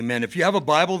Amen. If you have a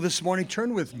Bible this morning,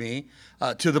 turn with me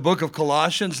to the book of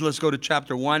Colossians. Let's go to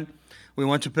chapter 1. We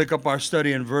want to pick up our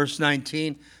study in verse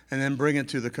 19 and then bring it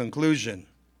to the conclusion.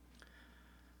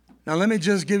 Now, let me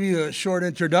just give you a short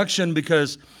introduction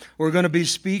because we're going to be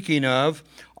speaking of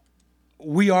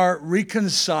we are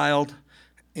reconciled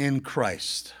in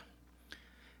Christ.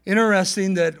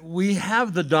 Interesting that we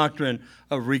have the doctrine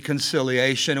of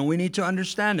reconciliation and we need to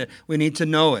understand it. We need to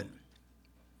know it.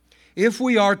 If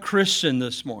we are Christian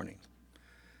this morning,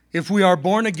 if we are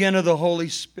born again of the Holy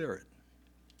Spirit,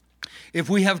 if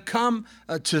we have come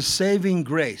to saving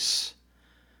grace,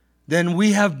 then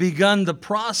we have begun the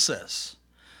process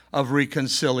of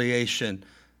reconciliation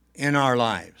in our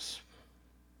lives.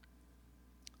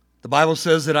 The Bible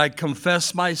says that I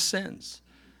confess my sins,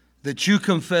 that you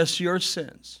confess your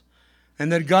sins, and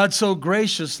that God so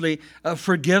graciously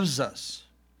forgives us.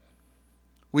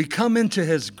 We come into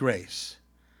His grace.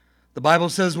 The Bible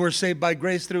says we're saved by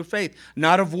grace through faith,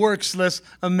 not of works, lest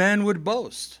a man would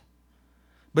boast.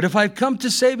 But if I've come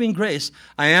to saving grace,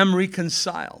 I am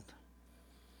reconciled.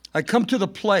 I come to the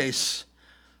place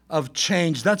of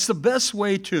change. That's the best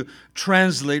way to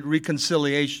translate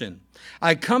reconciliation.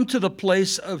 I come to the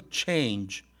place of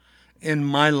change in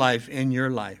my life, in your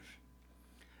life,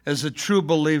 as a true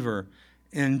believer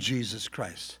in Jesus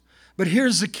Christ. But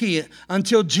here's the key.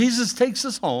 Until Jesus takes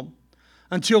us home,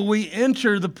 until we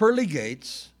enter the pearly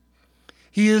gates,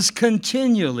 He is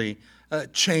continually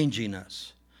changing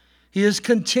us. He is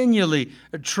continually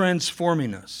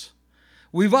transforming us.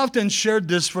 We've often shared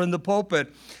this from the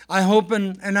pulpit. I hope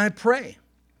and I pray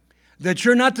that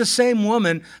you're not the same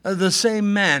woman, the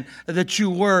same man that you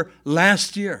were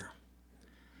last year.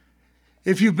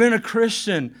 If you've been a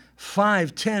Christian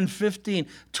 5, 10, 15,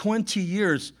 20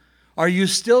 years, are you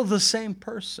still the same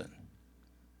person?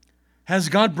 Has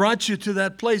God brought you to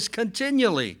that place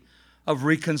continually of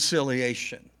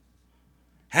reconciliation?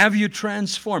 Have you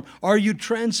transformed? Are you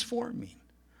transforming?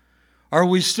 Are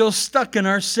we still stuck in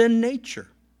our sin nature?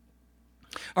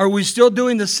 Are we still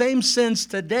doing the same sins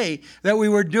today that we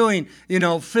were doing,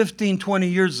 15, 20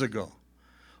 years ago?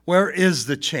 Where is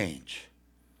the change?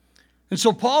 And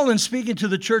so Paul, in speaking to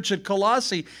the church at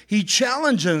Colossae, he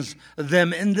challenges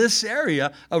them in this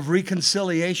area of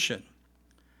reconciliation.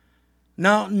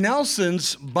 Now,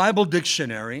 Nelson's Bible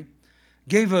Dictionary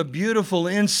gave a beautiful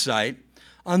insight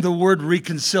on the word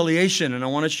reconciliation, and I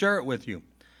want to share it with you.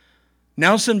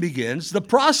 Nelson begins, the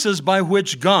process by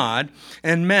which God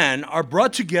and man are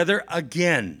brought together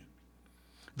again.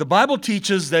 The Bible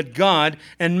teaches that God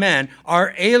and man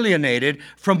are alienated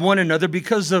from one another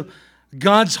because of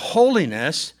God's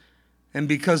holiness and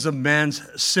because of man's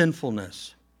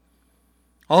sinfulness.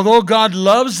 Although God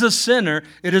loves the sinner,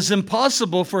 it is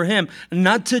impossible for Him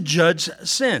not to judge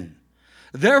sin.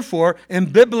 Therefore,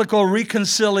 in biblical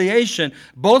reconciliation,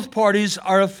 both parties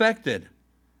are affected.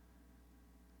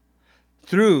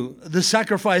 Through the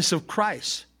sacrifice of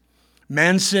Christ,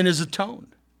 man's sin is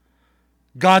atoned.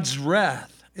 God's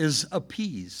wrath is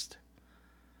appeased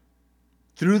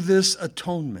through this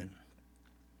atonement.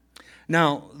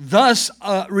 Now, thus,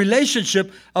 a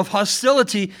relationship of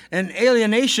hostility and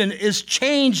alienation is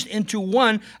changed into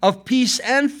one of peace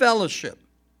and fellowship.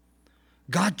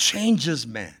 God changes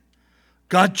man.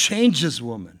 God changes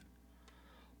woman.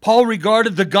 Paul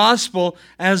regarded the gospel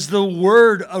as the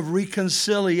word of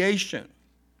reconciliation.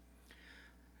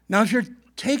 Now, if you're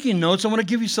taking notes, I want to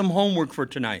give you some homework for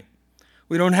tonight.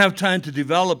 We don't have time to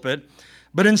develop it.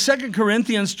 But in 2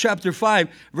 Corinthians chapter 5,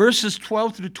 verses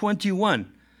 12 through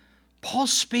 21, Paul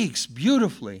speaks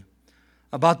beautifully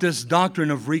about this doctrine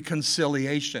of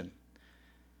reconciliation.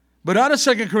 But out of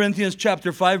 2 Corinthians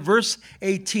chapter 5, verse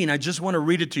 18, I just want to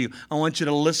read it to you. I want you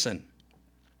to listen.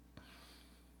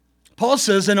 Paul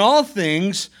says, "And all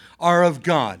things are of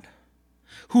God,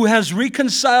 who has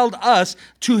reconciled us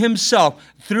to Himself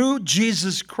through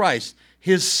Jesus Christ,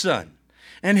 His Son,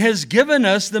 and has given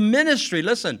us the ministry,"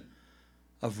 listen,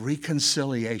 "of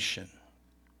reconciliation."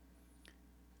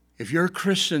 If you're a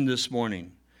Christian this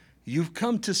morning, you've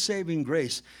come to saving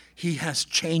grace. He has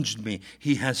changed me.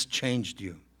 He has changed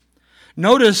you.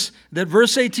 Notice that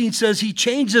verse 18 says He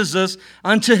changes us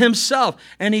unto Himself,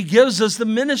 and He gives us the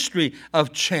ministry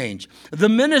of change, the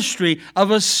ministry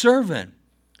of a servant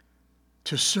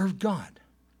to serve God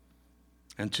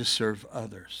and to serve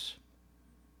others.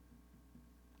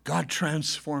 God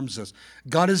transforms us.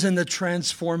 God is in the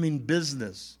transforming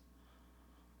business.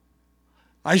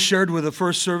 I shared with the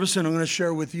first service, and I'm going to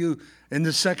share with you in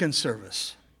the second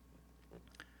service.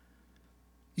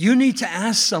 You need to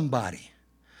ask somebody.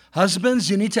 Husbands,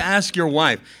 you need to ask your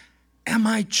wife, am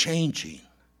I changing?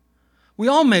 We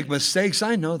all make mistakes,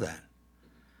 I know that.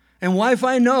 And wife,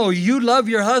 I know you love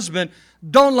your husband.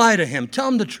 Don't lie to him. Tell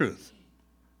him the truth.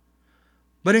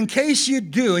 But in case you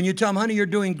do, and you tell him, honey, you're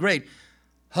doing great.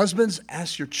 Husbands,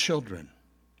 ask your children.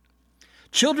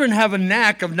 Children have a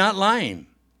knack of not lying.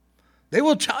 They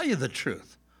will tell you the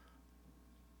truth.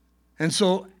 And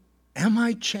so, am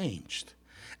I changed?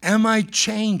 Am I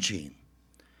changing?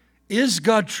 Is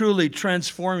God truly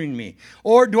transforming me?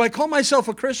 Or do I call myself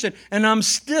a Christian and I'm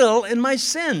still in my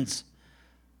sins?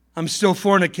 I'm still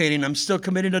fornicating. I'm still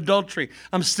committing adultery.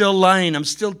 I'm still lying. I'm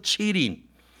still cheating.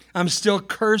 I'm still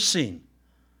cursing.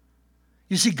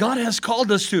 You see, God has called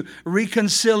us to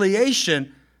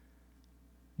reconciliation,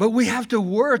 but we have to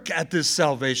work at this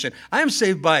salvation. I am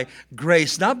saved by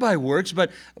grace, not by works, but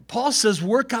Paul says,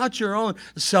 work out your own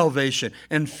salvation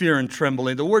in fear and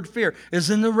trembling. The word fear is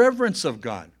in the reverence of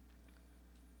God.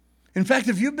 In fact,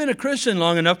 if you've been a Christian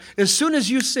long enough, as soon as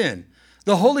you sin,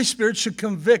 the Holy Spirit should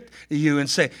convict you and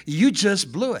say, you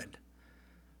just blew it.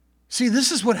 See,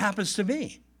 this is what happens to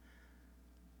me.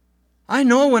 I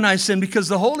know when I sin because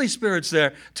the Holy Spirit's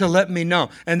there to let me know.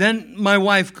 And then my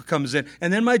wife comes in,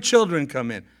 and then my children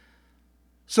come in.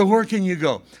 So where can you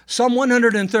go? Psalm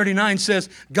 139 says,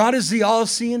 God is the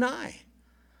all-seeing eye.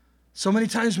 So many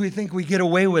times we think we get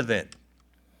away with it.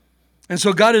 And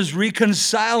so God is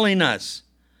reconciling us.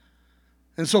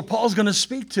 And so Paul's going to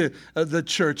speak to the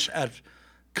church at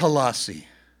Colossae.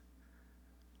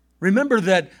 Remember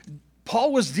that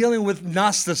Paul was dealing with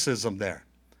Gnosticism there.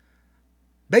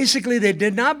 Basically, they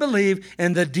did not believe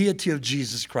in the deity of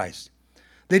Jesus Christ.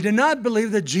 They did not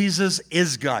believe that Jesus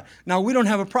is God. Now, we don't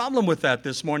have a problem with that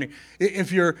this morning.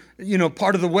 If you're,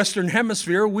 part of the Western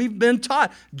Hemisphere, we've been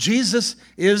taught Jesus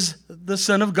is the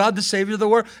Son of God, the Savior of the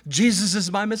world. Jesus is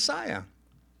my Messiah.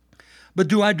 But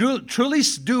do I truly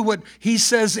do what he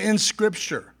says in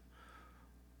Scripture?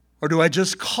 Or do I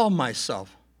just call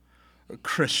myself a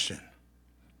Christian?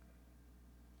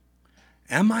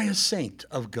 Am I a saint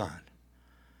of God?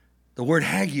 The word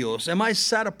hagios, am I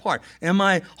set apart? Am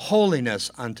I holiness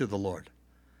unto the Lord?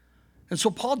 And so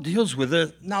Paul deals with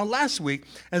it. Now, last week,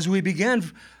 as we began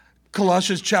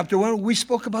Colossians chapter 1, we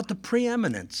spoke about the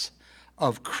preeminence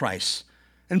of Christ.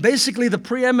 And basically the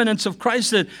preeminence of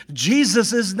Christ, that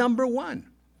Jesus is number one.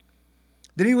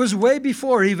 That he was way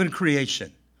before even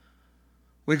creation.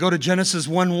 We go to Genesis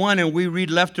 1:1 and we read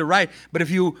left to right. But if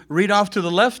you read off to the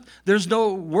left, there's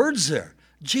no words there.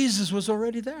 Jesus was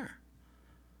already there.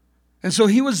 And so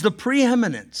he was the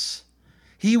preeminence.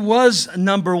 He was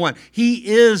number one.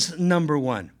 He is number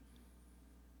one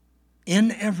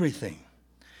in everything.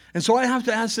 And so I have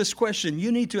to ask this question.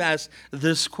 You need to ask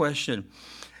this question.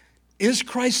 Is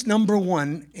Christ number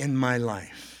one in my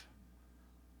life?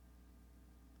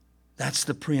 That's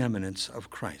the preeminence of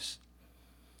Christ.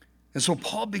 And so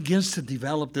Paul begins to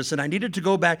develop this. And I needed to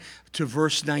go back to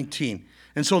verse 19.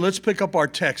 And so let's pick up our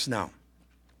text now.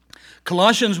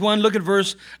 Colossians 1, look at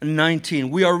verse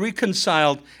 19. We are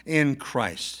reconciled in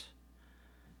Christ.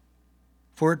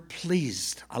 For it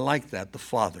pleased, I like that, the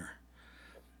Father.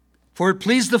 For it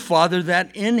pleased the Father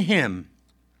that in him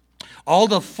all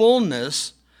the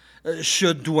fullness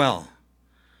should dwell.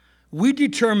 We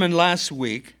determined last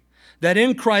week that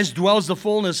in Christ dwells the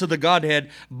fullness of the Godhead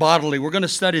bodily. We're going to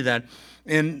study that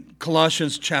in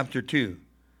Colossians chapter 2.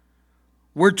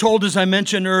 We're told, as I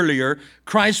mentioned earlier,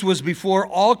 Christ was before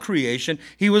all creation.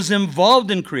 He was involved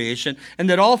in creation, and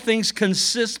that all things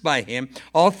consist by him.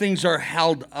 All things are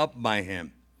held up by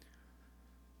him.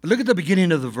 But look at the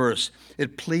beginning of the verse.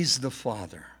 It pleased the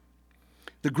Father.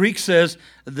 The Greek says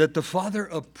that the Father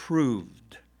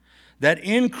approved that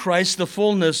in Christ the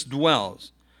fullness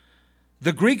dwells.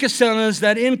 The Greek is telling us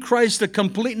that in Christ the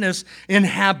completeness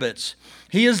inhabits.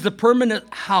 He is the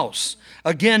permanent house.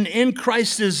 Again, in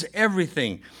Christ is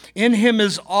everything. In him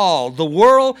is all. The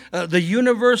world, the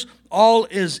universe, all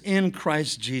is in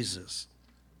Christ Jesus.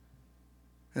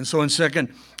 And so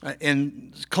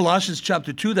in Colossians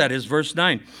chapter 2, that is, verse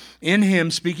 9, in him,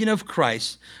 speaking of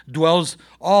Christ, dwells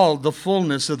all the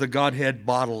fullness of the Godhead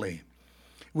bodily.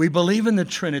 We believe in the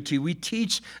Trinity. We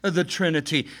teach the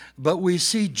Trinity, but we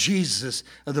see Jesus,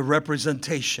 the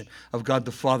representation of God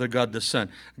the Father, God the Son,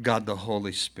 God the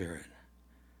Holy Spirit.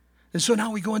 And so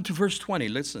now we go into verse 20.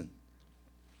 Listen.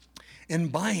 And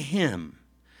by him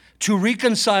to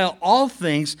reconcile all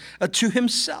things to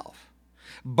himself.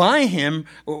 By him,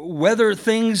 whether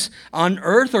things on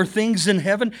earth or things in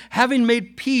heaven, having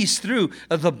made peace through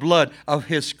the blood of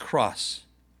his cross.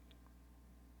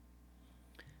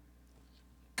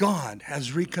 God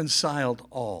has reconciled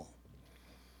all.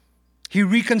 He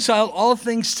reconciled all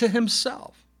things to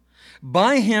himself.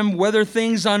 by him, whether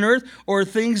things on earth or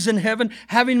things in heaven,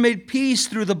 having made peace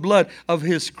through the blood of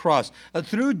his cross.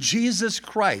 Through Jesus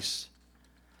Christ,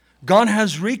 God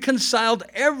has reconciled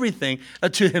everything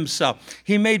to himself.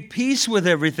 He made peace with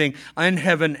everything in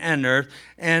heaven and earth,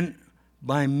 and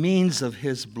by means of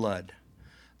his blood,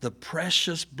 the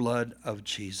precious blood of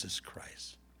Jesus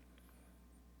Christ.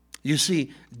 You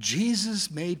see,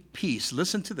 Jesus made peace,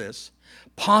 listen to this,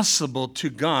 possible to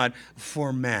God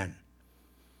for man.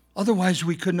 Otherwise,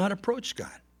 we could not approach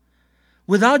God.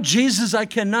 Without Jesus, I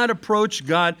cannot approach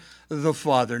God the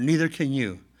Father. Neither can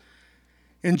you.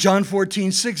 In John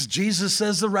 14:6, Jesus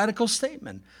says the radical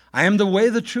statement, I am the way,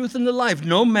 the truth, and the life.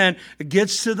 No man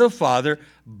gets to the Father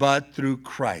but through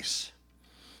Christ.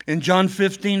 In John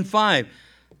 15:5,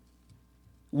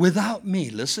 without me,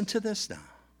 listen to this now.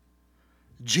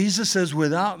 Jesus says,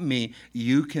 without me,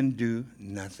 you can do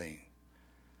nothing.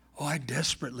 Oh, I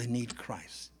desperately need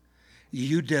Christ.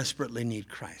 You desperately need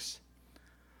Christ.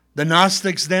 The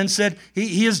Gnostics then said,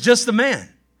 he is just a man.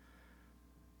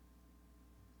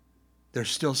 They're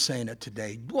still saying it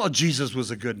today. Well, Jesus was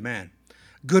a good man,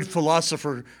 good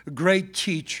philosopher, great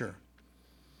teacher,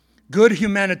 good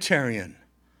humanitarian.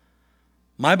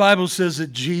 My Bible says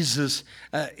that Jesus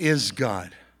is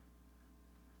God.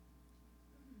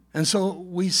 And so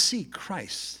we see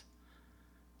Christ.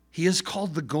 He is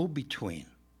called the go-between.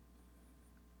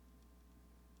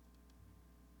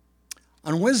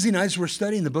 On Wednesday nights, we're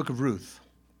studying the book of Ruth.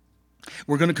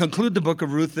 We're going to conclude the book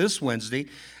of Ruth this Wednesday,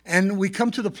 and we come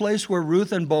to the place where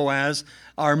Ruth and Boaz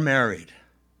are married.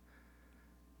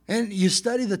 And you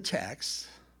study the text,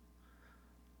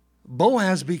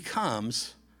 Boaz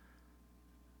becomes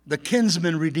the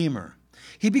kinsman redeemer.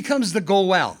 He becomes the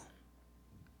Goel.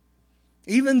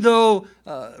 Even though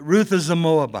Ruth is a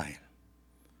Moabite.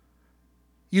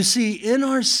 You see, in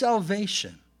our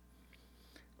salvation,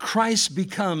 Christ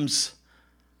becomes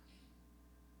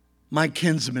my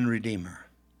kinsman redeemer.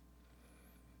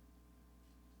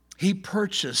 He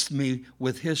purchased me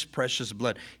with his precious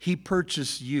blood. He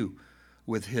purchased you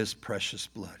with his precious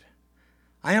blood.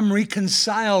 I am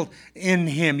reconciled in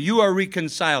him. You are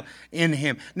reconciled in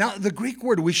him. Now, the Greek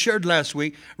word we shared last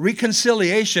week,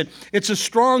 reconciliation, it's a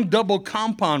strong double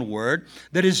compound word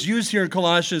that is used here in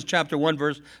Colossians chapter 1,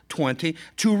 verse 20,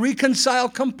 to reconcile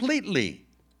completely.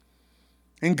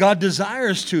 And God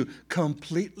desires to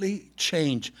completely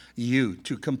change you,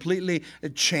 to completely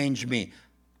change me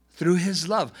through his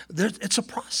love. It's a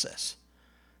process.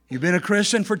 You've been a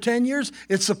Christian for 10 years?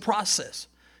 It's a process.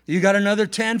 You got another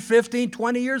 10, 15,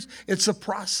 20 years? It's a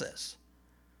process.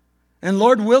 And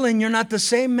Lord willing, you're not the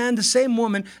same man, the same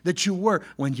woman that you were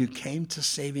when you came to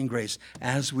saving grace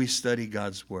as we study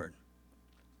God's word.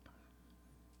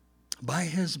 By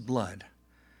his blood,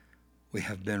 we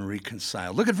have been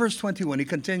reconciled. Look at verse 21. He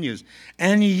continues,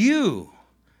 and you,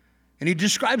 and he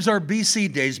describes our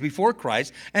BC days before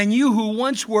Christ, and you who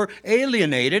once were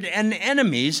alienated and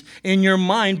enemies in your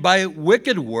mind by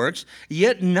wicked works,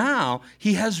 yet now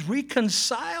he has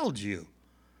reconciled you.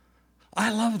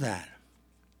 I love that.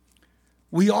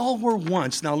 We all were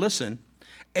once, now listen,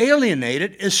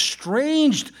 alienated,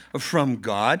 estranged from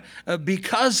God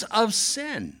because of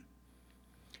sin.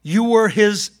 You were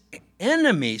his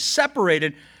enemy,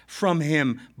 separated from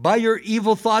him by your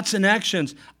evil thoughts and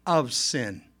actions of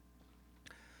sin.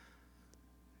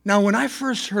 Now, when I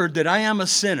first heard that I am a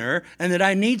sinner and that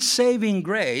I need saving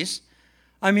grace,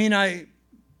 I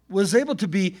was able to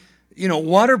be,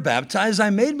 water baptized.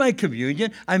 I made my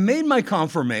communion. I made my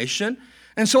confirmation.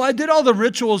 And so I did all the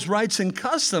rituals, rites, and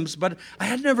customs, but I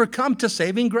had never come to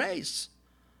saving grace.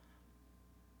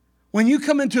 When you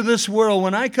come into this world,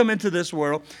 when I come into this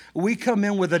world, we come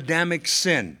in with Adamic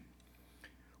sin.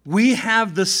 We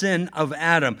have the sin of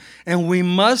Adam, and we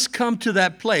must come to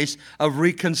that place of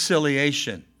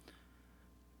reconciliation.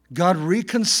 God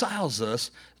reconciles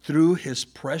us through his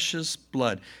precious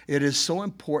blood. It is so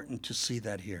important to see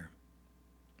that here.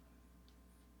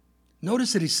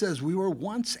 Notice that he says we were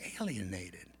once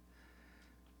alienated.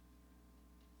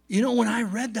 When I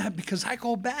read that, because I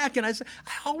go back and I say,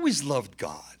 I always loved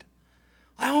God.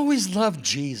 I always loved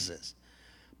Jesus.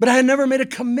 But I had never made a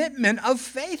commitment of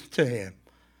faith to him.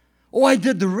 Oh, I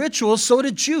did the rituals, so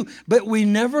did you. But we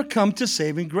never come to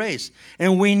saving grace.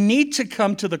 And we need to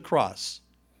come to the cross.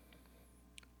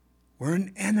 We're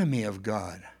an enemy of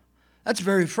God. That's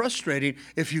very frustrating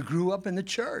if you grew up in the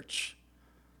church.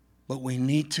 But we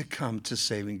need to come to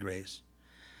saving grace.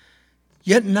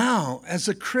 Yet now, as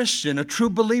a Christian, a true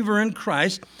believer in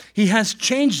Christ, he has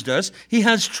changed us. He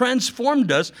has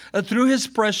transformed us through his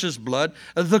precious blood,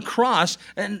 the cross.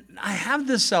 And I have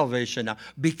this salvation now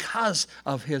because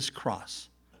of his cross.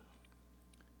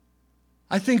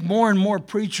 I think more and more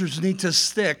preachers need to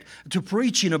stick to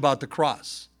preaching about the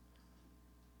cross.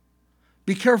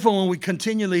 Be careful when we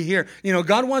continually hear,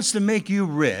 God wants to make you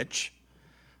rich.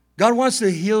 God wants to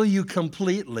heal you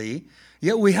completely.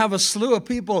 Yet we have a slew of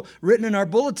people written in our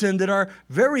bulletin that are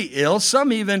very ill,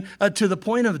 some even to the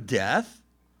point of death.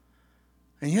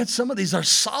 And yet some of these are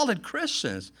solid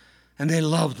Christians, and they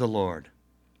love the Lord.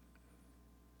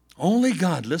 Only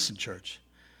God, listen, church,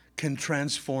 can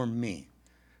transform me,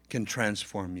 can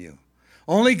transform you.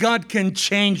 Only God can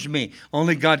change me.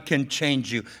 Only God can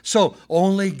change you. So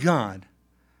only God,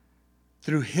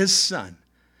 through His Son,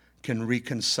 can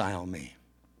reconcile me.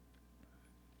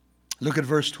 Look at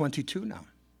verse 22 now.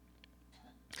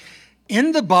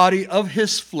 In the body of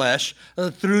His flesh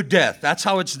through death. That's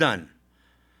how it's done.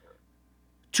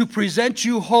 To present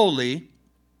you holy,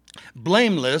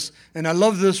 blameless, and I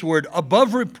love this word,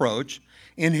 above reproach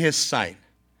in His sight.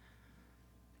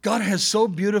 God has so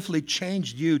beautifully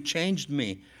changed you, changed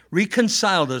me,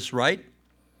 reconciled us, right?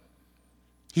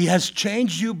 He has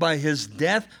changed you by His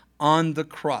death on the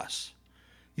cross.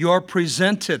 You are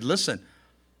presented, listen,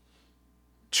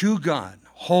 to God,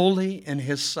 holy in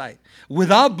His sight,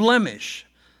 without blemish.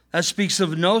 That speaks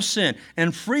of no sin,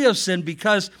 and free of sin,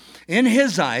 because in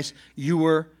His eyes you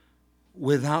were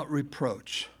without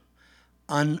reproach,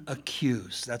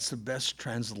 unaccused. That's the best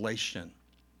translation.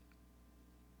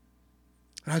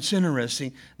 Now it's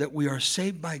interesting that we are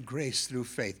saved by grace through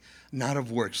faith, not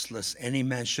of works, lest any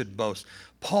man should boast.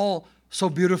 Paul so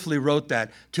beautifully wrote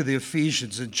that to the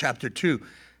Ephesians in chapter 2,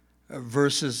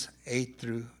 verses 8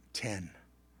 through 10.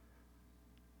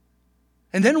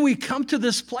 And then we come to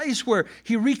this place where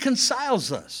He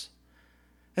reconciles us.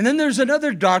 And then there's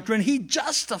another doctrine, He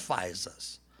justifies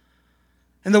us.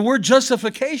 And the word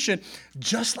justification,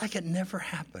 just like it never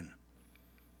happened.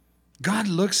 God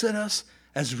looks at us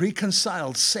as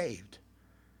reconciled, saved.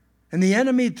 And the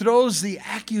enemy throws the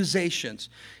accusations.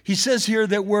 He says here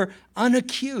that we're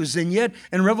unaccused. And yet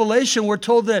in Revelation we're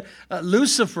told that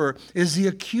Lucifer is the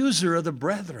accuser of the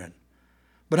brethren.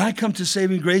 But I come to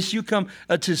saving grace, you come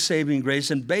to saving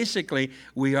grace. And basically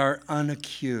we are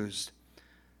unaccused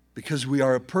because we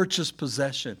are a purchased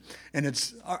possession.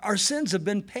 And our sins have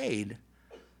been paid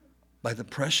by the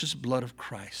precious blood of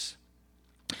Christ.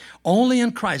 Only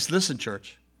in Christ, listen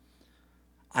church,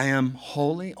 I am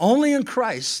holy. Only in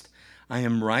Christ I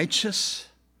am righteous.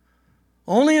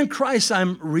 Only in Christ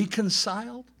I'm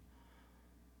reconciled.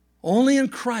 Only in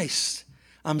Christ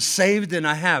I'm saved and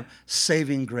I have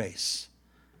saving grace.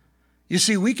 You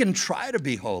see, we can try to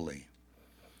be holy.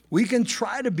 We can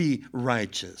try to be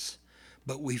righteous,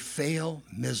 but we fail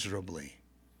miserably.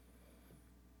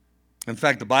 In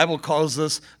fact, the Bible calls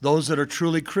us those that are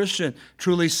truly Christian,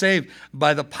 truly saved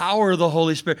by the power of the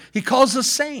Holy Spirit. He calls us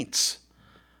saints.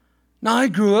 Now, I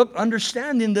grew up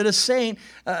understanding that a saint,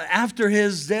 after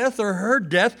his death or her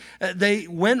death, they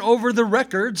went over the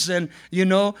records and,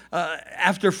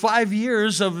 after 5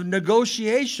 years of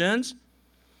negotiations,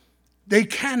 they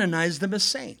canonized them as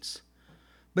saints.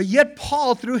 But yet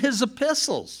Paul, through his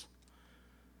epistles,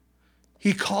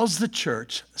 he calls the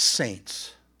church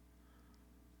saints.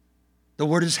 The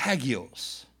word is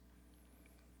hagios.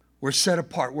 We're set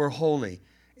apart. We're holy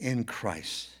in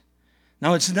Christ.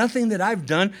 Now, it's nothing that I've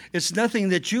done. It's nothing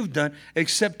that you've done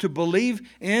except to believe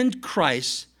in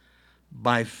Christ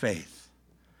by faith.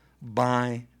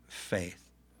 By faith.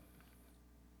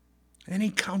 And He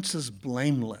counts us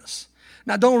blameless.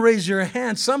 Now, don't raise your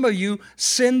hand. Some of you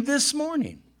sinned this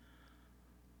morning.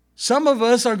 Some of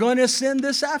us are going to sin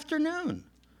this afternoon.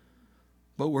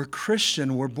 But we're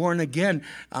Christian. We're born again.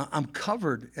 I'm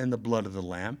covered in the blood of the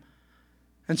Lamb.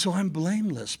 And so I'm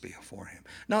blameless before Him.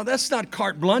 Now, that's not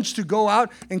carte blanche to go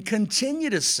out and continue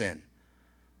to sin.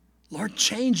 Lord,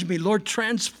 change me. Lord,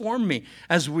 transform me.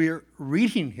 As we're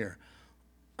reading here.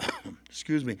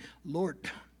 Excuse me. Lord,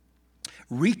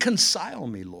 reconcile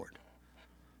me, Lord.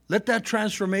 Let that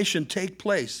transformation take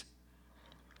place.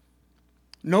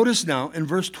 Notice now in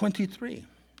verse 23.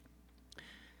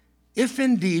 If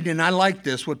indeed, and I like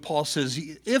this, what Paul says,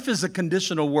 if is a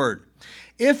conditional word.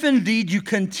 If indeed you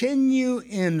continue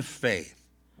in faith,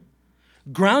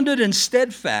 grounded and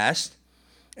steadfast,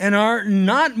 and are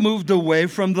not moved away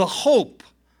from the hope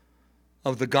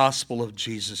of the gospel of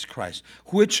Jesus Christ,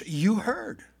 which you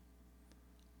heard.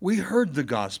 We heard the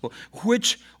gospel,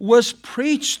 which was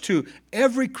preached to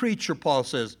every creature, Paul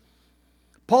says.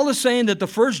 Paul is saying that the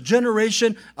first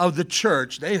generation of the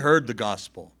church, they heard the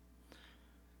gospel.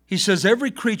 He says,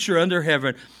 every creature under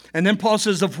heaven. And then Paul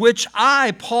says, of which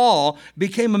I, Paul,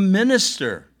 became a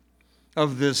minister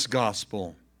of this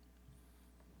gospel.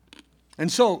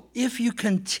 And so, if you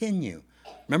continue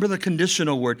Remember the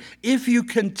conditional word. If you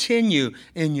continue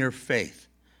in your faith.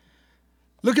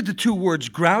 Look at the two words,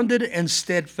 grounded and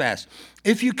steadfast.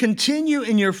 If you continue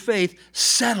in your faith,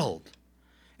 settled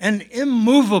and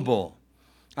immovable.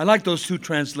 I like those two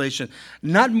translations.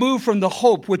 Not moved from the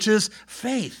hope, which is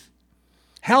faith.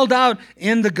 Held out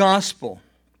in the gospel.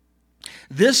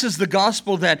 This is the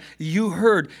gospel that you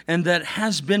heard and that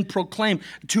has been proclaimed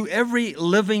to every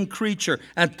living creature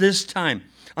at this time,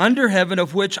 under heaven,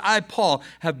 of which I, Paul,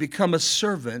 have become a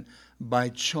servant by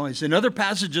choice. In other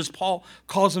passages, Paul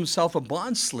calls himself a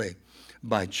bondslave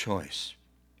by choice.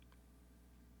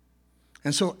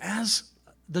 And so as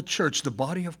the church, the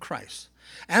body of Christ,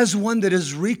 as one that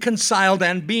is reconciled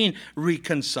and being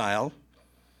reconciled,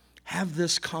 have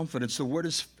this confidence. The word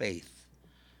is faith.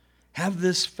 Have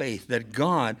this faith that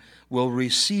God will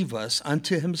receive us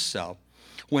unto himself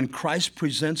when Christ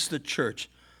presents the church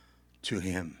to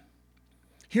him.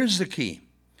 Here's the key.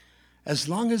 As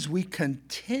long as we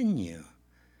continue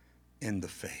in the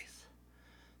faith.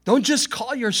 Don't just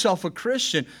call yourself a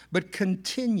Christian, but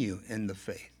continue in the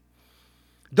faith.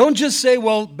 Don't just say,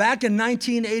 well, back in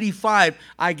 1985,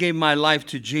 I gave my life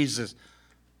to Jesus.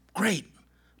 Great,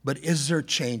 but is there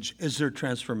change? Is there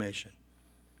transformation?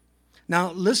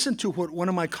 Now, listen to what one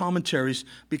of my commentaries,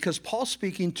 because Paul's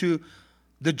speaking to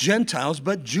the Gentiles,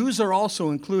 but Jews are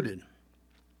also included.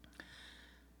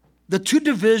 The two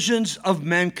divisions of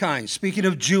mankind, speaking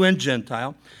of Jew and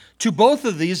Gentile, to both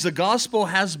of these the gospel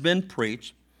has been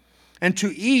preached, and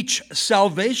to each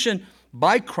salvation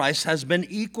by Christ has been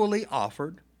equally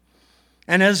offered.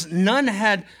 And as none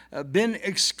had been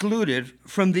excluded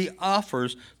from the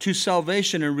offers to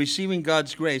salvation and receiving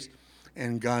God's grace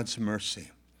and God's mercy.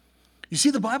 You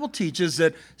see, the Bible teaches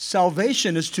that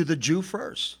salvation is to the Jew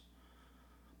first.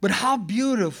 But how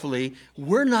beautifully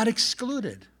we're not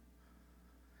excluded.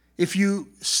 If you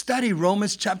study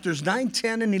Romans chapters 9,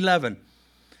 10, and 11,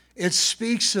 it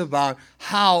speaks about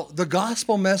how the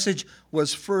gospel message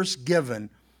was first given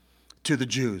to the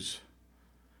Jews.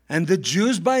 And the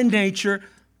Jews by nature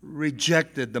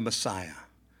rejected the Messiah.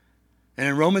 And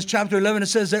in Romans chapter 11, it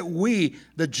says that we,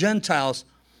 the Gentiles,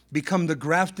 become the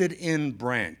grafted in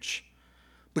branch.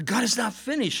 But God is not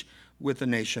finished with the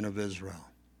nation of Israel.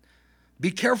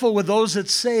 Be careful with those that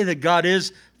say that God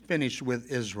is finished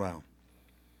with Israel.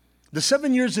 The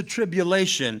 7 years of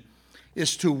tribulation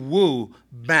is to woo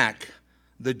back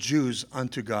the Jews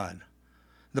unto God.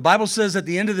 The Bible says at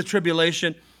the end of the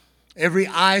tribulation, every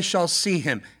eye shall see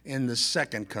him in the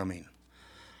second coming.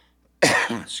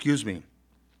 Excuse me.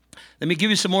 Let me give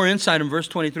you some more insight in verse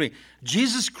 23.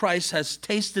 Jesus Christ has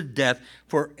tasted death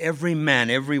for every man,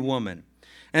 every woman.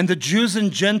 And the Jews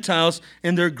and Gentiles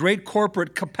in their great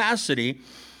corporate capacity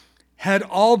had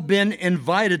all been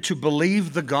invited to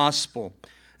believe the gospel.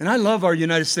 And I love our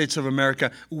United States of America.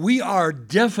 We are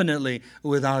definitely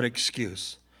without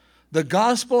excuse. The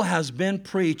gospel has been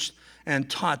preached and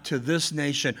taught to this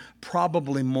nation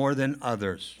probably more than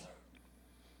others.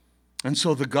 And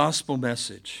so the gospel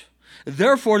message.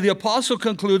 Therefore, the apostle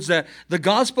concludes that the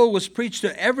gospel was preached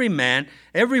to every man,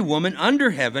 every woman under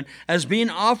heaven as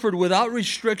being offered without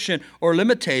restriction or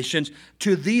limitations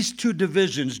to these two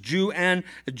divisions, Jew and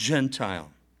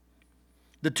Gentile.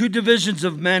 The two divisions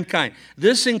of mankind.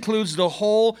 This includes the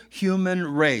whole human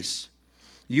race.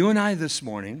 You and I this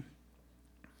morning,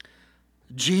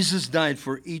 Jesus died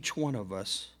for each one of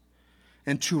us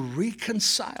and to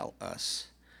reconcile us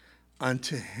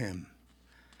unto him.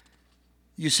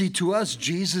 You see, to us,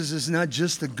 Jesus is not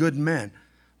just a good man,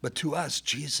 but to us,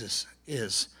 Jesus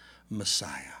is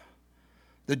Messiah.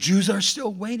 The Jews are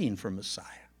still waiting for Messiah.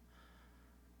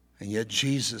 And yet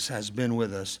Jesus has been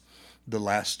with us the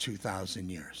last 2,000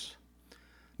 years.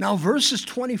 Now, verses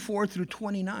 24 through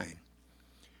 29.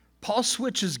 Paul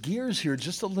switches gears here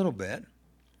just a little bit.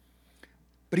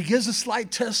 But he gives a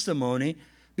slight testimony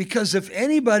because if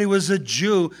anybody was a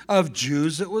Jew of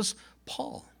Jews, it was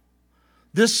Paul.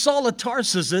 This Saul of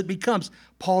Tarsus, it becomes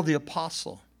Paul the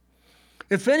Apostle.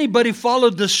 If anybody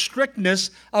followed the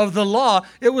strictness of the law,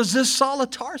 it was this Saul of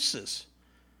Tarsus.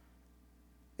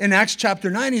 In Acts chapter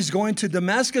 9, he's going to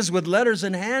Damascus with letters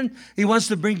in hand. He wants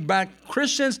to bring back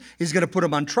Christians. He's going to put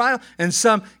them on trial. And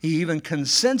some, he even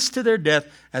consents to their death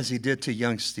as he did to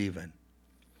young Stephen.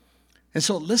 And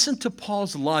so listen to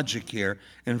Paul's logic here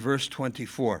in verse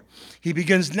 24. He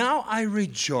begins, now I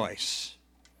rejoice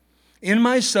in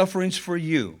my sufferings for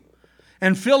you,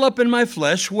 and fill up in my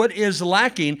flesh what is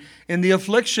lacking in the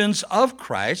afflictions of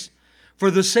Christ for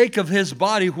the sake of his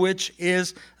body, which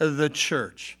is the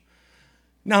church.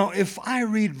 Now, if I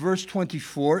read verse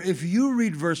 24, if you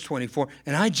read verse 24,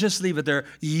 and I just leave it there,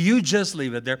 you just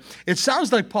leave it there, it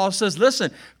sounds like Paul says,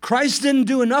 listen, Christ didn't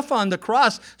do enough on the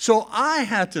cross, so I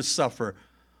had to suffer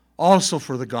also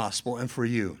for the gospel and for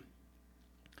you.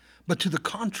 But to the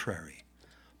contrary,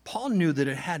 Paul knew that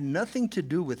it had nothing to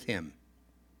do with him.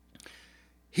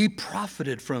 He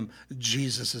profited from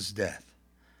Jesus' death.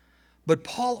 But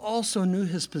Paul also knew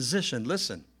his position.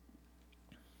 Listen,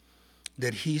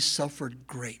 that he suffered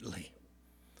greatly.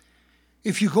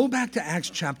 If you go back to Acts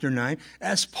chapter 9,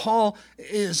 as Paul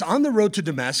is on the road to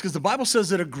Damascus, the Bible says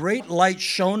that a great light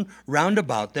shone round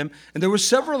about them, and there were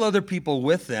several other people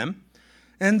with them.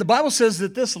 And the Bible says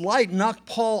that this light knocked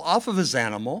Paul off of his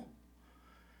animal,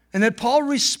 and that Paul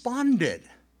responded,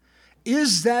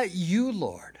 "Is that you,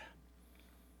 Lord?"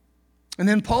 And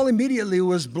then Paul immediately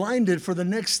was blinded for the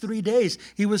next 3 days.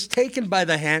 He was taken by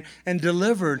the hand and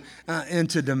delivered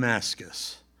into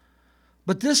Damascus.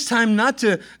 But this time not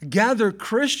to gather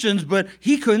Christians, but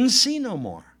he couldn't see no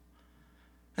more.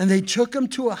 And they took him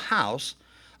to a house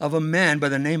of a man by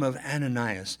the name of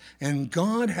Ananias. And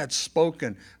God had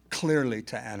spoken clearly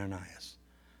to Ananias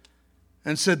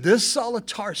and said, "This Saul of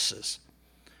Tarsus,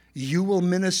 you will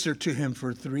minister to him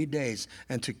for 3 days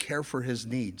and to care for his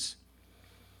needs.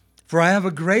 For I have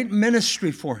a great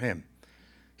ministry for him.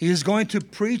 He is going to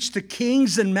preach to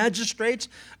kings and magistrates,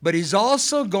 but he's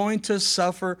also going to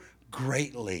suffer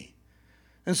greatly."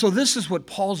 And so this is what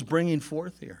Paul's bringing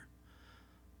forth here,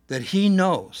 that he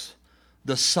knows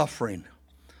the suffering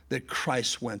that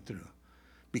Christ went through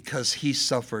because he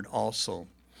suffered also.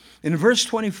 In verse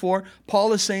 24,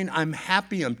 Paul is saying, "I'm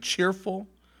happy, I'm cheerful.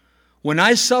 When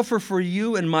I suffer for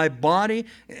you in my body,"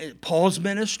 Paul's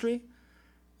ministry,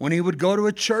 when he would go to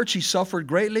a church, he suffered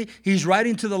greatly. He's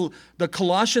writing to the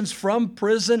Colossians from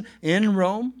prison in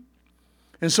Rome.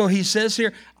 And so he says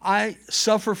here, "I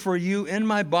suffer for you in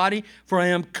my body, for I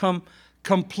am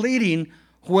completing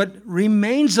what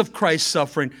remains of Christ's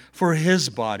suffering for his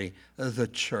body, the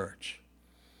church."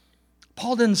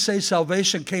 Paul didn't say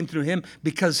salvation came through him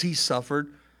because he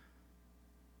suffered.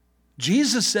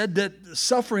 Jesus said that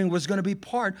suffering was going to be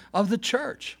part of the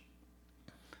church.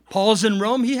 Paul's in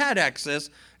Rome. He had access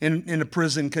in a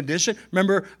prison condition.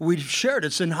 Remember, we shared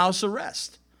it's in house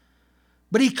arrest.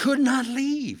 But he could not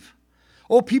leave.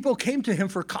 Oh, people came to him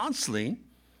for counseling.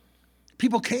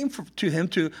 People came to him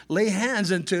to lay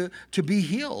hands and to be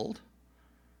healed.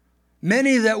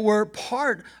 Many that were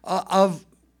part of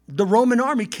the Roman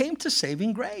army came to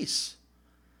saving grace.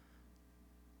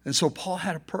 And so Paul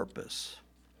had a purpose.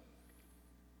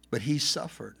 But he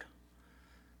suffered.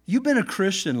 You've been a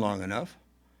Christian long enough.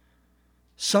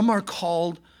 Some are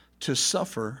called to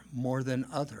suffer more than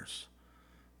others.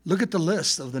 Look at the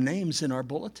list of the names in our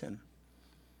bulletin.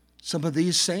 Some of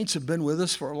these saints have been with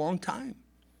us for a long time,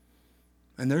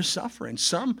 and they're suffering.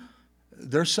 Some,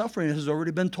 their suffering has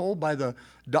already been told by the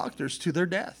doctors to their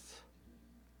death.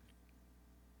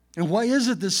 And why is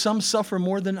it that some suffer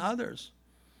more than others?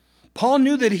 Paul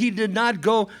knew that he did not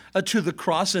go to the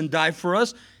cross and die for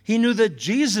us. He knew that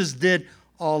Jesus did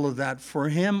all of that for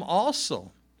him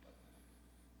also.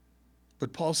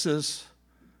 But Paul says,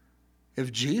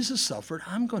 if Jesus suffered,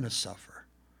 I'm going to suffer.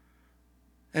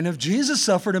 And if Jesus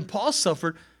suffered and Paul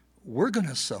suffered, we're going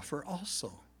to suffer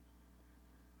also.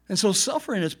 And so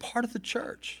suffering is part of the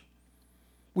church.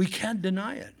 We can't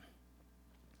deny it.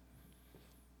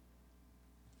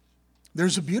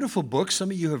 There's a beautiful book.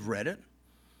 Some of you have read it.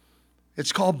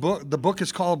 The book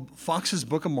is called Fox's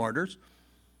Book of Martyrs.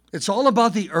 It's all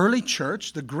about the early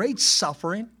church, the great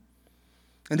suffering.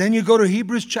 And then you go to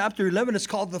Hebrews chapter 11. It's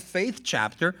called the faith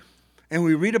chapter. And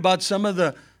we read about some of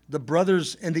the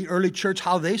brothers in the early church,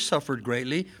 how they suffered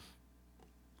greatly.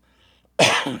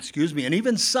 Excuse me. And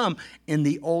even some in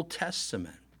the Old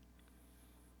Testament.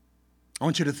 I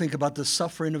want you to think about the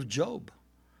suffering of Job.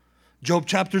 Job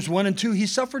chapters 1 and 2, he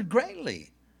suffered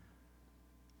greatly.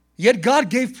 Yet God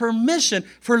gave permission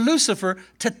for Lucifer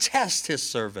to test his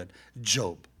servant,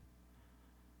 Job.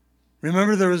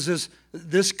 Remember, there was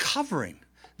this covering,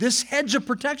 this hedge of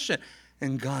protection.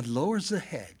 And God lowers the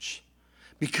hedge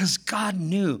because God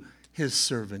knew his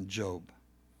servant Job.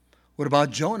 What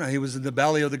about Jonah? He was in the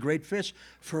belly of the great fish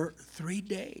for 3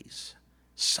 days,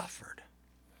 suffered.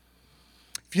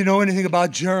 If you know anything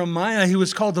about Jeremiah, he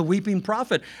was called the weeping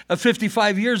prophet.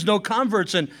 55 years, no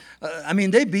converts. And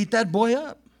they beat that boy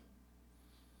up.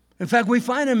 In fact, we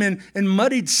find him in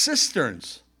muddied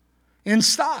cisterns, in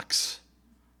stocks.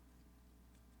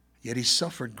 Yet he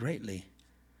suffered greatly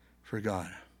for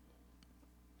God.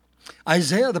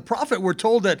 Isaiah, the prophet, we're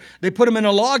told that they put him in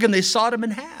a log and they sawed him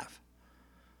in half.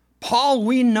 Paul,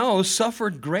 we know,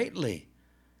 suffered greatly.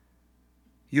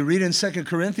 You read in 2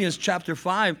 Corinthians chapter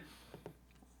 5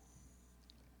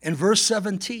 and verse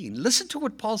 17. Listen to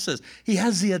what Paul says. He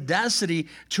has the audacity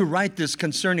to write this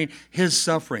concerning his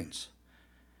sufferings.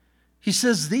 He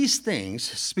says these things,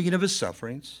 speaking of his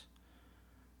sufferings,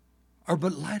 are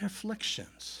but light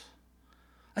afflictions.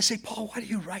 I say, Paul, why do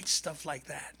you write stuff like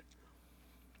that?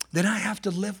 Then I have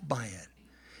to live by it.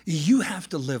 You have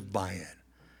to live by it.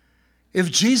 If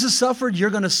Jesus suffered, you're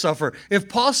going to suffer. If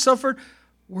Paul suffered,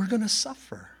 we're going to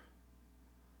suffer.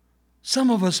 Some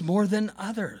of us more than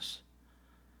others.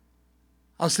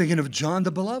 I was thinking of John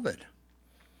the Beloved.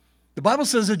 The Bible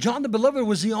says that John the Beloved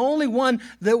was the only one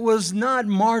that was not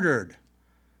martyred.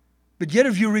 But yet,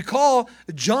 if you recall,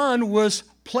 John was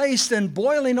placed in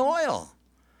boiling oil.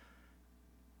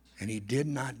 And he did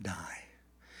not die.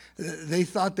 They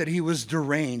thought that he was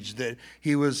deranged, that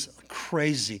he was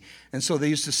crazy. And so they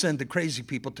used to send the crazy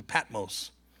people to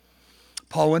Patmos.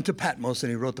 Paul went to Patmos and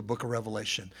he wrote the book of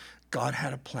Revelation. God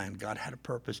had a plan. God had a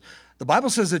purpose. The Bible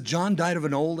says that John died of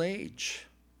an old age.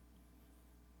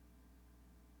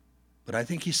 But I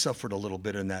think he suffered a little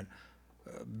bit in that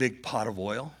big pot of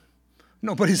oil.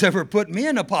 Nobody's ever put me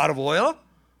in a pot of oil.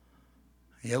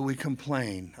 Yet we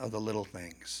complain of the little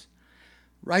things.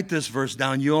 Write this verse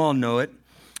down. You all know it.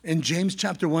 In James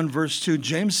chapter 1, verse 2,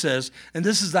 James says, and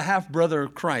this is the half-brother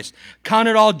of Christ, count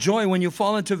it all joy when you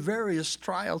fall into various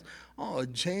trials. Oh,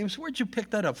 James, where'd you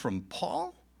pick that up from?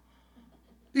 Paul?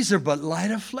 These are but light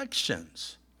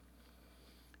afflictions.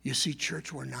 You see,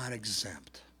 church, we're not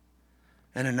exempt.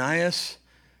 Ananias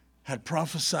had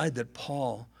prophesied that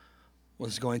Paul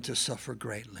was going to suffer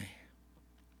greatly.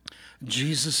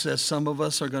 Jesus says some of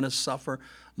us are going to suffer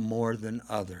more than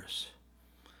others.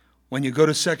 When you go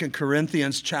to 2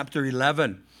 Corinthians chapter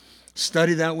 11,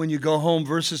 study that when you go home,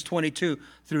 verses 22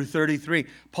 through 33.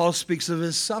 Paul speaks of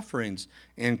his sufferings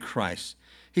in Christ.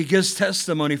 He gives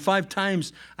testimony. 5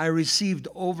 times I received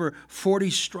over 40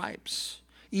 stripes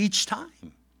each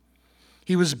time.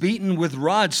 He was beaten with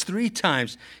rods 3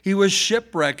 times. He was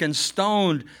shipwrecked and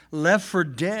stoned, left for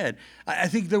dead. I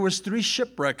think there was 3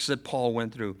 shipwrecks that Paul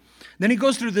went through. Then he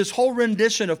goes through this whole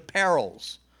rendition of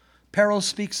perils. Peril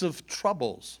speaks of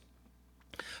troubles.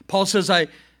 Paul says, I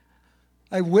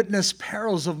witnessed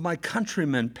perils of my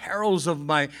countrymen, perils of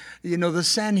the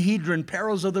Sanhedrin,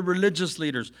 perils of the religious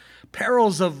leaders,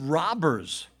 perils of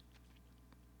robbers.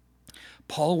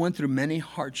 Paul went through many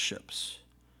hardships.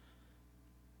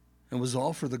 It was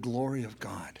all for the glory of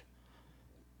God.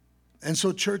 And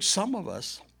so, church, some of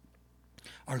us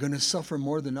are going to suffer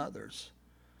more than others.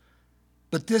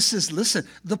 But this is, listen,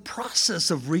 the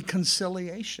process of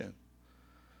reconciliation.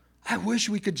 I wish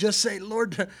we could just say,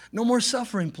 Lord, no more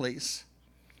suffering, please.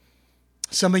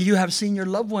 Some of you have seen your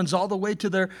loved ones all the way to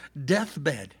their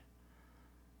deathbed.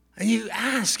 And you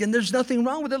ask, and there's nothing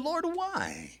wrong with it. Lord,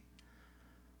 why?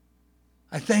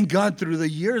 I thank God through the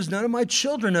years, none of my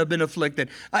children have been afflicted.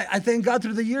 I thank God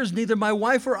through the years, neither my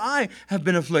wife or I have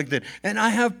been afflicted. And I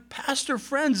have pastor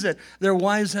friends that their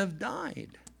wives have died.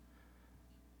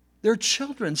 Their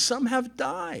children, some have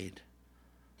died.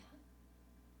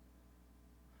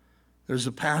 There's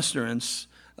a pastor in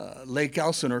Lake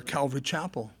Elsinore, Calvary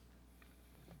Chapel.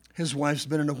 His wife's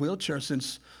been in a wheelchair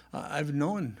since I've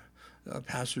known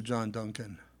Pastor John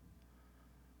Duncan.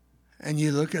 And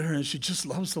you look at her and she just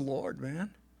loves the Lord,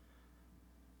 man.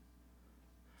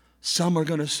 Some are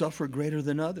going to suffer greater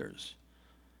than others.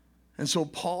 And so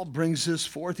Paul brings this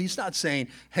forth. He's not saying,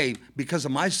 hey, because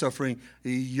of my suffering,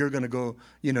 you're going to go,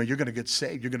 you're going to get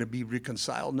saved. You're going to be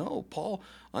reconciled. No, Paul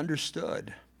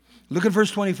understood. Look at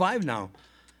verse 25 now.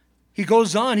 He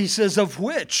goes on, he says, of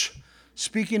which,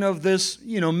 speaking of this,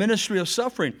 ministry of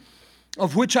suffering,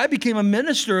 of which I became a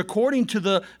minister according to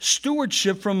the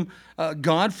stewardship from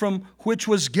God, from which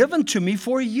was given to me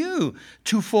for you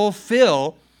to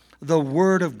fulfill the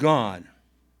word of God.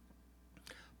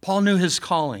 Paul knew his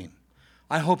calling.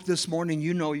 I hope this morning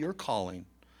you know your calling.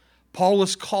 Paul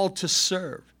was called to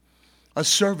serve, a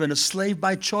servant, a slave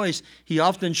by choice. He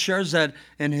often shares that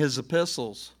in his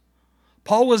epistles.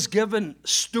 Paul was given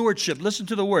stewardship. Listen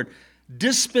to the word,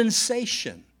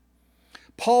 dispensation.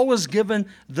 Paul was given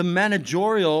the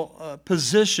managerial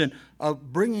position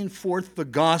of bringing forth the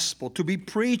gospel to be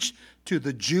preached to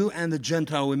the Jew and the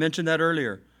Gentile. We mentioned that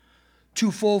earlier.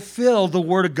 To fulfill the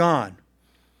word of God.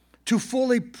 To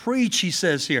fully preach, he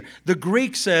says here. The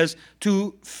Greek says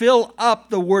to fill up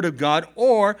the word of God,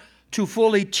 or to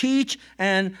fully teach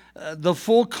and the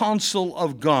full counsel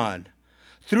of God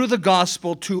through the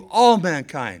gospel to all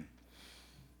mankind.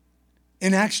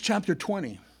 In Acts chapter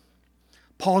 20,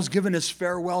 Paul's given his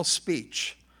farewell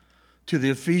speech to the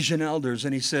Ephesian elders,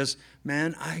 and he says,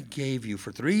 man, I gave you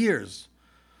for 3 years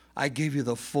I gave you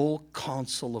the full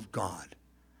counsel of God.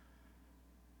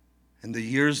 In the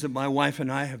years that my wife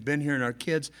and I have been here and our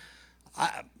kids,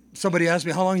 somebody asked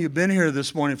me, how long have you been here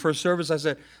this morning, first service? I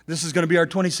said, this is going to be our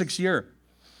 26th year.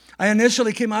 I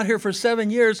initially came out here for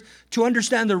 7 years to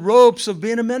understand the ropes of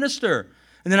being a minister.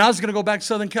 And then I was going to go back to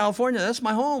Southern California. That's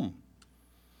my home.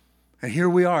 And here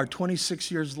we are,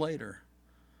 26 years later.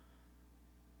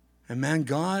 And man,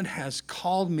 God has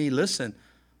called me, listen,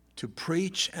 to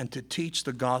preach and to teach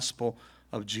the gospel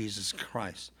of Jesus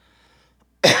Christ.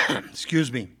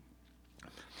 Excuse me.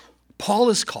 Paul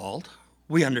is called.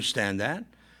 We understand that.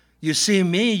 You see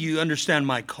me, you understand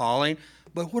my calling.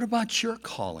 But what about your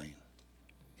calling?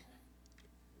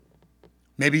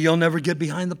 Maybe you'll never get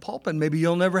behind the pulpit. Maybe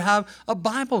you'll never have a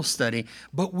Bible study.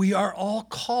 But we are all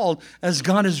called as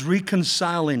God is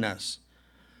reconciling us.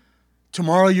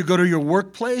 Tomorrow you go to your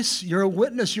workplace, you're a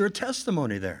witness, you're a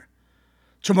testimony there.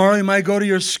 Tomorrow you might go to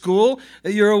your school,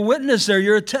 you're a witness there,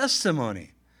 you're a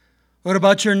testimony. What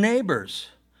about your neighbors?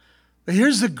 But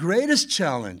here's the greatest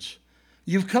challenge.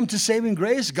 You've come to saving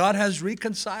grace. God has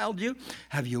reconciled you.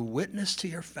 Have you witnessed to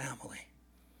your family?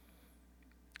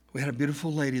 We had a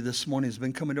beautiful lady this morning who's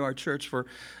been coming to our church for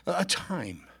a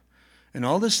time. And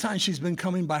all this time she's been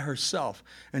coming by herself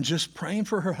and just praying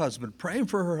for her husband, praying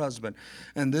for her husband.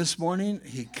 And this morning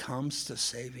he comes to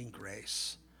saving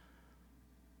grace.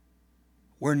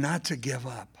 We're not to give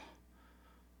up.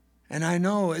 And I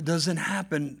know it doesn't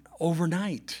happen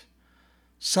overnight.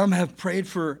 Some have prayed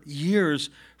for years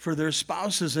for their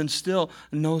spouses and still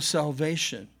no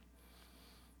salvation.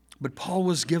 But Paul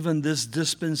was given this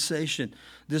dispensation,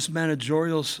 this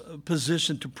managerial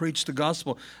position to preach the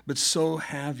gospel, but so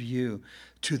have you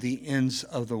to the ends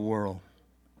of the world.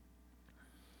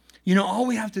 You know, all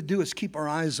we have to do is keep our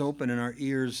eyes open and our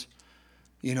ears,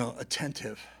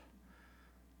 attentive.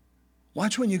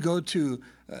 Watch when you go to,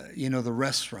 the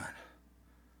restaurant.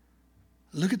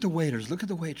 Look at the waiters, look at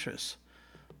the waitress.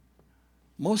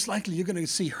 Most likely you're going to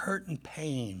see hurt and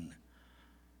pain.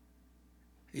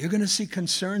 You're going to see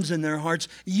concerns in their hearts.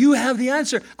 You have the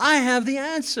answer. I have the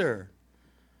answer.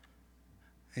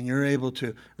 And you're able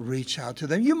to reach out to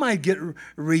them. You might get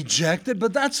rejected,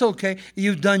 but that's okay.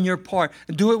 You've done your part.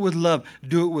 Do it with love.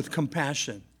 Do it with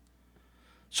compassion.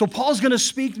 So Paul's going to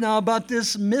speak now about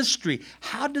this mystery.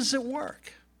 How does it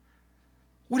work?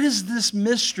 What is this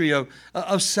mystery of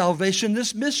salvation,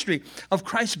 this mystery of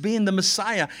Christ being the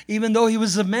Messiah, even though he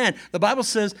was a man? The Bible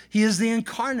says he is the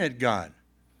incarnate God.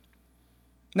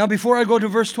 Now, before I go to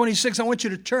verse 26, I want you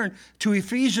to turn to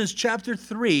Ephesians chapter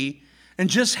 3 and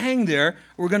just hang there.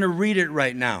 We're going to read it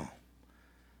right now.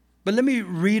 But let me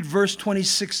read verse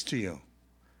 26 to you.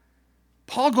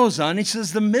 Paul goes on, he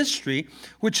says, the mystery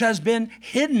which has been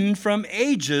hidden from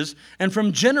ages and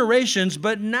from generations,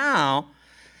 but now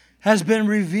has been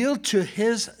revealed to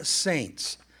his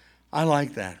saints. I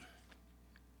like that.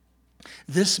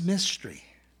 This mystery,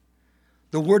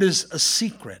 the word is a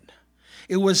secret.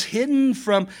 It was hidden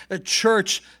from the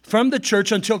church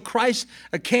until Christ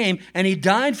came and he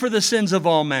died for the sins of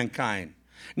all mankind.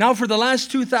 Now for the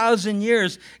last 2,000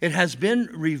 years, it has been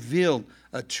revealed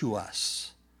to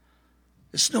us.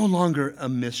 It's no longer a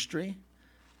mystery,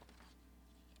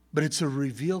 but it's a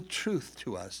revealed truth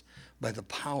to us by the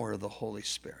power of the Holy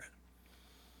Spirit.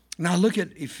 Now look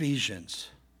at Ephesians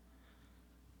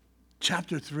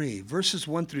chapter 3, verses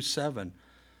 1 through 7.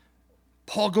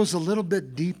 Paul goes a little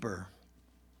bit deeper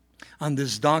on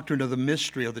this doctrine of the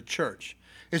mystery of the church.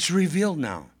 It's revealed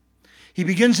now. He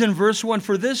begins in verse 1,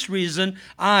 for this reason,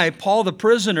 I, Paul, the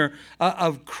prisoner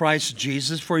of Christ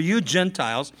Jesus, for you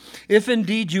Gentiles, if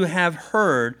indeed you have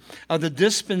heard of the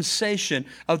dispensation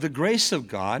of the grace of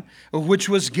God, which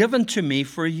was given to me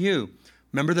for you.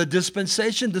 Remember the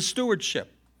dispensation, the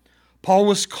stewardship. Paul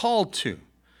was called to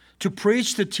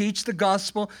preach, to teach the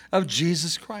gospel of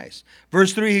Jesus Christ.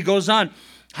 Verse 3, he goes on,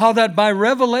 how that by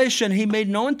revelation he made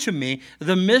known to me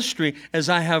the mystery, as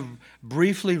I have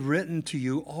briefly written to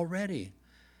you already.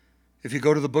 If you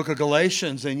go to the book of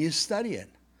Galatians and you study it,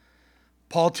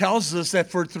 Paul tells us that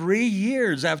for 3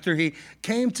 years after he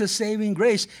came to saving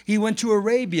grace, he went to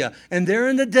Arabia. And there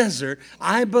in the desert,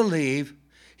 I believe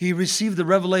he received the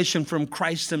revelation from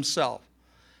Christ himself.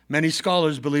 Many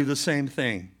scholars believe the same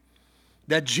thing,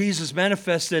 that Jesus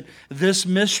manifested this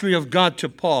mystery of God to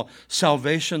Paul,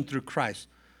 salvation through Christ.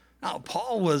 Now,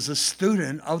 Paul was a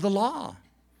student of the law,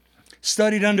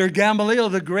 studied under Gamaliel,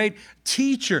 the great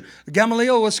teacher.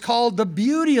 Gamaliel was called the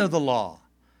beauty of the law.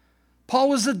 Paul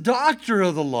was a doctor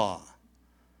of the law.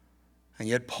 And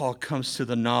yet Paul comes to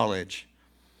the knowledge,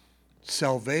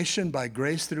 salvation by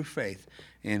grace through faith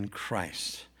in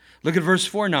Christ. Look at verse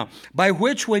 4 now. By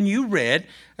which when you read,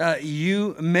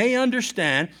 you may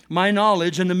understand my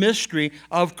knowledge and the mystery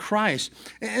of Christ.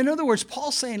 In other words,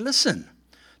 Paul's saying, listen,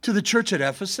 to the church at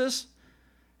Ephesus,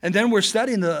 and then we're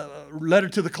studying the letter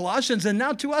to the Colossians, and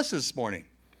now to us this morning.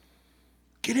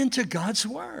 Get into God's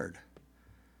Word.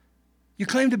 You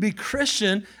claim to be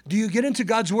Christian. Do you get into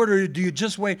God's Word, or do you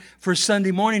just wait for Sunday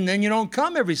morning, and then you don't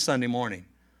come every Sunday morning?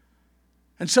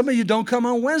 And some of you don't come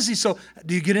on Wednesday, so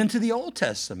do you get into the Old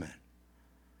Testament?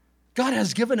 God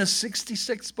has given us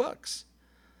 66 books.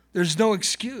 There's no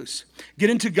excuse. Get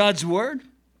into God's Word.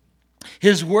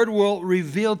 His Word will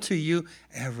reveal to you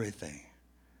everything.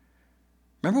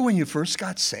 Remember when you first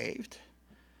got saved?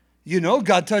 You know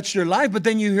God touched your life, but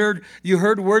then you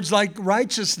heard words like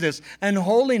righteousness and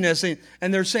holiness, and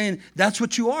they're saying, that's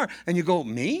what you are. And you go,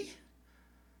 me?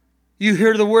 You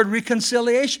hear the word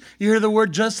reconciliation. You hear the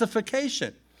word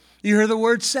justification. You hear the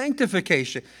word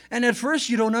sanctification. And at first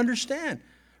you don't understand.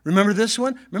 Remember this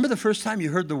one? Remember the first time you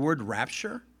heard the word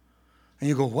rapture? And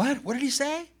you go, what? What did he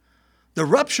say? The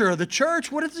rupture of the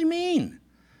church? What does he mean?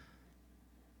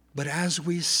 But as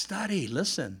we study,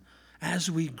 listen, as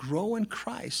we grow in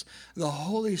Christ, the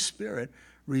Holy Spirit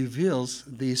reveals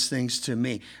these things to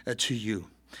me, to you.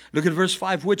 Look at verse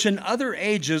 5, which in other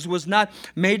ages was not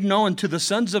made known to the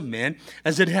sons of men,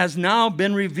 as it has now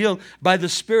been revealed by the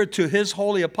Spirit to his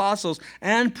holy apostles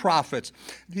and prophets.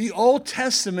 The Old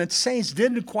Testament saints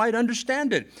didn't quite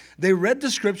understand it. They read the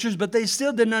scriptures, but they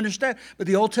still didn't understand. But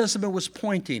the Old Testament was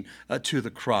pointing to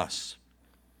the cross.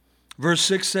 Verse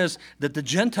 6 says that the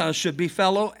Gentiles should be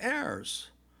fellow heirs.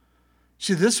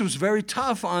 See, this was very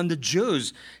tough on the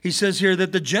Jews. He says here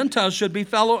that the Gentiles should be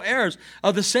fellow heirs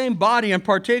of the same body and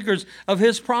partakers of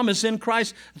his promise in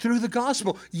Christ through the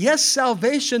gospel. Yes,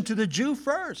 salvation to the Jew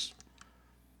first.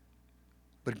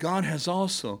 But God has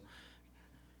also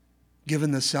given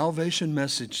the salvation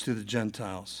message to the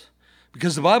Gentiles.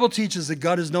 Because the Bible teaches that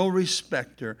God is no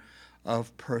respecter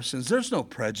of persons. There's no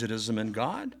prejudice in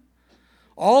God.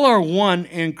 All are one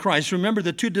in Christ. Remember,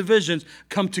 the two divisions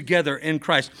come together in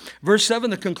Christ. Verse 7,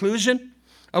 the conclusion,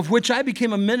 of which I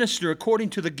became a minister according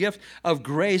to the gift of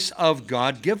grace of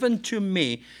God given to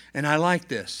me. And I like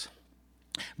this.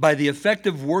 By the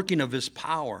effective working of his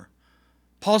power.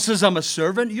 Paul says, I'm a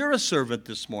servant. You're a servant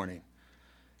this morning.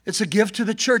 It's a gift to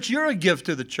the church. You're a gift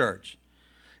to the church.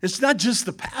 It's not just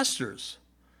the pastors,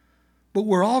 but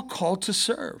we're all called to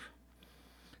serve.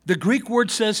 The Greek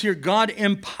word says here, God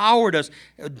empowered us,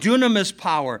 dunamis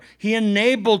power. He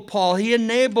enabled Paul. He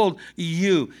enabled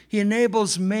you. He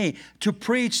enables me to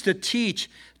preach, to teach,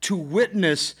 to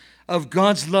witness of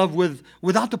God's love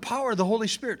without the power of the Holy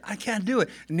Spirit. I can't do it.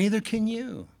 Neither can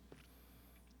you.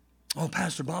 Oh,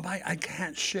 Pastor Bob, I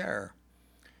can't share.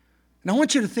 And I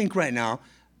want you to think right now,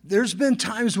 there's been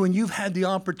times when you've had the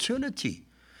opportunity.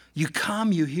 You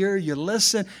come, you hear, you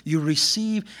listen, you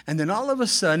receive, and then all of a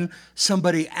sudden,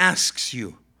 somebody asks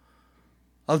you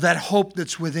of that hope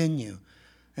that's within you.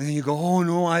 And then you go, oh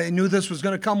no, I knew this was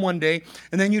going to come one day.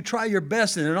 And then you try your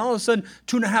best, and then all of a sudden,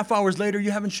 2.5 hours later,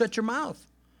 you haven't shut your mouth.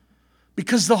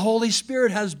 Because the Holy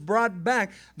Spirit has brought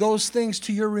back those things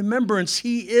to your remembrance.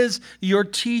 He is your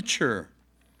teacher.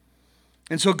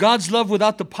 And so God's love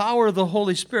without the power of the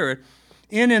Holy Spirit,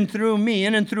 in and through me,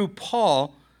 in and through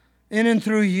Paul, in and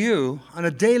through you on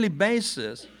a daily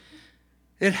basis,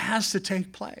 it has to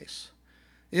take place.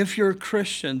 If you're a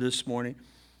Christian this morning,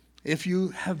 if you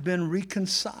have been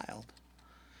reconciled,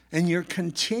 and you're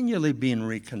continually being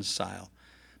reconciled,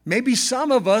 maybe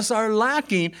some of us are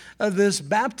lacking of this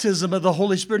baptism of the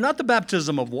Holy Spirit, not the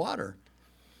baptism of water,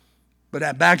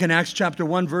 but back in Acts chapter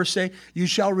 1, verse 8, you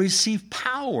shall receive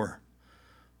power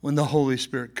when the Holy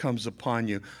Spirit comes upon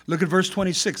you. Look at verse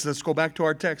 26. Let's go back to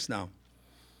our text now.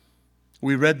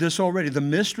 We read this already. The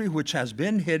mystery which has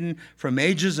been hidden from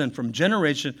ages and from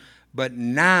generations, but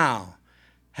now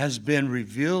has been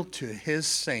revealed to his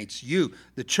saints. You,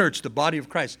 the church, the body of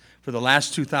Christ, for the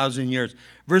last 2,000 years.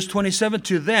 Verse 27,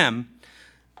 to them,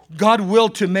 God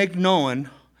willed to make known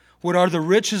what are the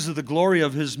riches of the glory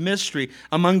of his mystery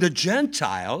among the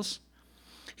Gentiles.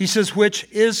 He says, which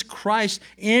is Christ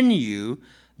in you,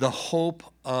 the hope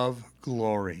of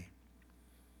glory.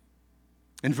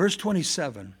 In verse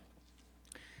 27,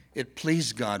 it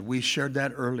pleased God, we shared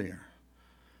that earlier,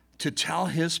 to tell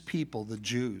his people, the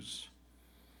Jews,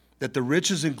 that the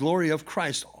riches and glory of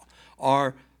Christ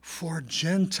are for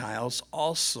Gentiles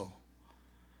also.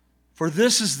 For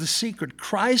this is the secret.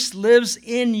 Christ lives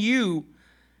in you,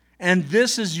 and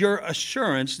this is your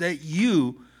assurance that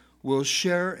you will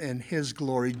share in his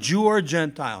glory, Jew or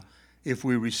Gentile, if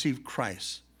we receive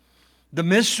Christ. The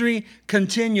mystery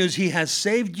continues. He has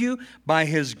saved you by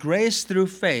his grace through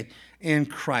faith. in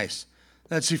Christ.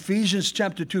 That's Ephesians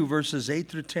chapter 2, verses 8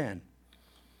 through 10.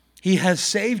 He has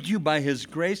saved you by his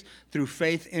grace through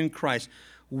faith in Christ.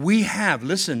 We have,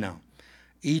 listen now,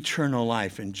 eternal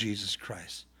life in Jesus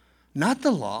Christ. Not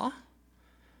the law,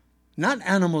 not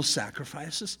animal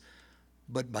sacrifices,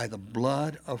 but by the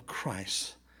blood of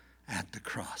Christ at the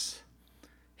cross.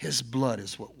 His blood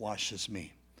is what washes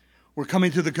me. We're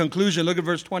coming to the conclusion. Look at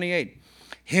verse 28.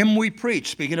 Him we preach,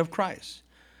 speaking of Christ,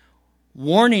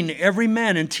 warning every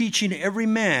man and teaching every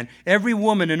man, every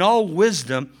woman in all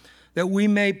wisdom, that we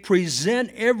may present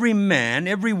every man,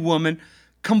 every woman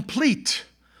complete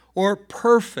or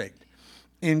perfect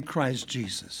in Christ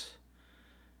Jesus.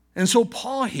 And so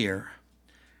Paul here,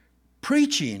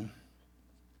 preaching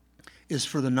is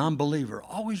for the non-believer.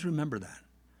 Always remember that.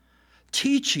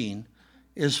 Teaching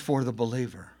is for the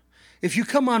believer. If you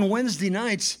come on Wednesday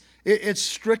nights, it's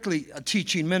strictly a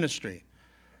teaching ministry.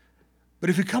 But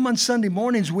if you come on Sunday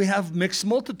mornings, we have mixed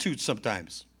multitudes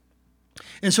sometimes.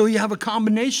 And so you have a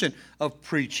combination of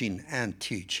preaching and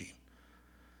teaching.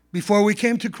 Before we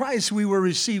came to Christ, we were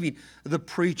receiving the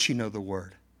preaching of the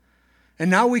word.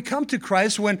 And now we come to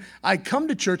Christ. When I come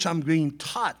to church, I'm being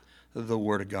taught the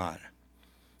word of God.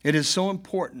 It is so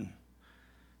important.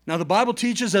 Now the Bible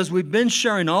teaches, as we've been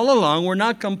sharing all along, we're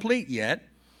not complete yet.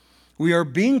 We are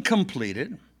being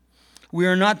completed. We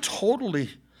are not totally,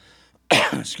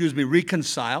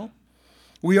 reconciled.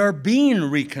 We are being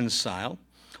reconciled.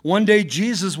 One day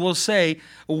Jesus will say,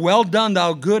 well done,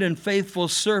 thou good and faithful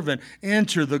servant,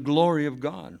 enter the glory of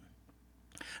God.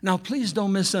 Now please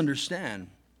don't misunderstand.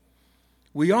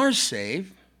 We are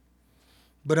saved,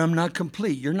 but I'm not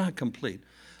complete. You're not complete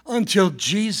until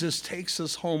Jesus takes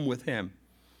us home with him.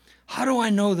 How do I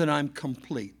know that I'm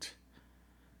complete?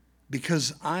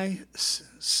 Because I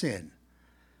sin.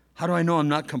 How do I know I'm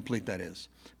not complete, that is?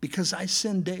 Because I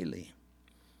sin daily.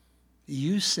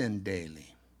 You sin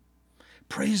daily.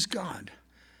 Praise God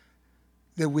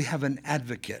that we have an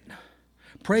advocate.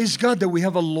 Praise God that we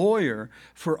have a lawyer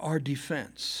for our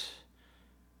defense.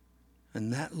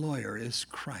 And that lawyer is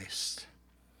Christ.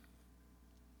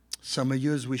 Some of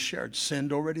you, as we shared,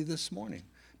 sinned already this morning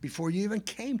before you even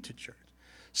came to church.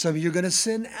 Some of you are going to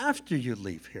sin after you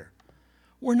leave here.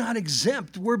 We're not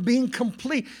exempt. We're being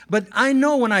complete. But I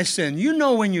know when I sin. You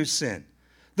know when you sin.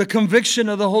 The conviction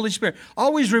of the Holy Spirit.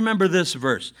 Always remember this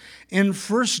verse. In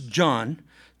 1 John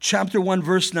chapter 1,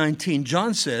 verse 19,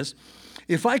 John says,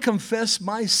 if I confess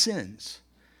my sins,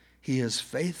 he is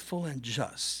faithful and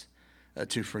just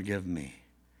to forgive me.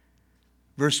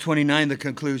 Verse 29, the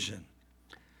conclusion.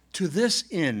 To this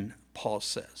end, Paul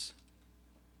says,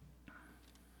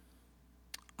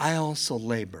 I also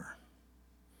labor,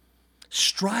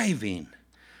 striving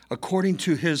according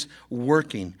to his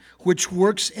working, which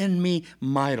works in me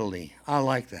mightily. I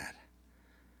like that.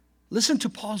 Listen to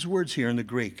Paul's words here in the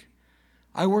Greek.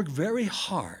 I work very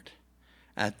hard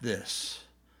at this.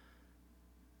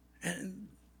 And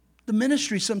the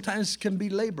ministry sometimes can be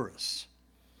laborious,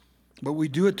 but we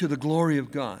do it to the glory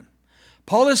of God.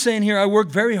 Paul is saying here, I work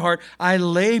very hard. I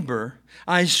labor.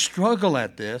 I struggle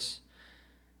at this.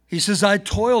 He says, I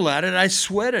toil at it. I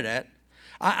sweat at it.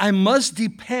 I must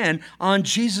depend on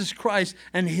Jesus Christ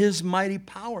and his mighty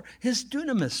power, his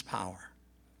dunamis power.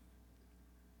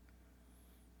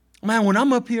 Man, when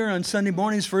I'm up here on Sunday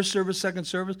mornings, first service, second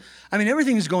service,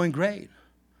 everything is going great.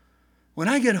 When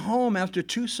I get home after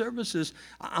 2 services,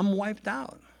 I'm wiped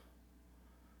out.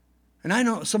 And I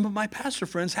know some of my pastor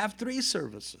friends have 3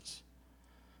 services.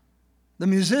 The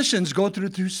musicians go through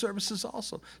 2 services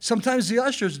also. Sometimes the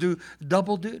ushers do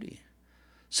double duty.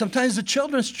 Sometimes the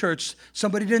children's church,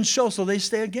 somebody didn't show, so they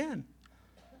stay again.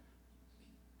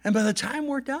 And by the time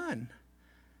we're done,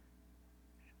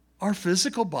 our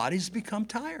physical bodies become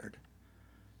tired.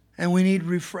 And we need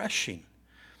refreshing.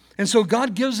 And so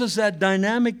God gives us that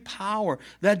dynamic power,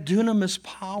 that dunamis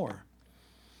power.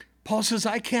 Paul says,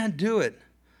 I can't do it,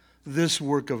 this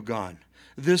work of God.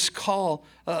 This call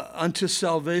unto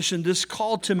salvation, this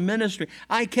call to ministry.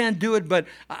 I can't do it, but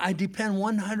I depend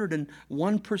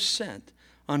 101%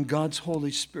 on God's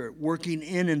Holy Spirit working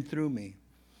in and through me.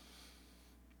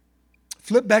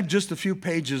 Flip back just a few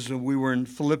pages and we were in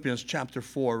Philippians chapter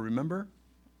 4, remember?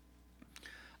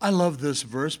 I love this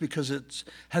verse because it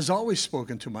has always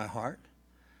spoken to my heart.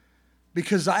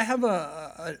 Because I have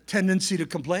a tendency to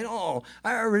complain,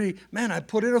 I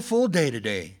put in a full day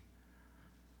today.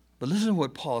 But listen to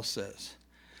what Paul says.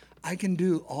 I can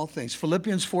do all things.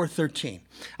 Philippians 4:13.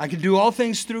 I can do all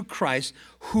things through Christ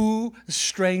who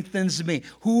strengthens me,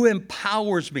 who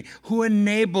empowers me, who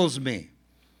enables me.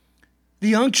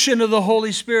 The unction of the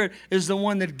Holy Spirit is the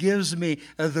one that gives me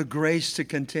the grace to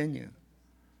continue.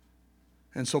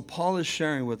 And so Paul is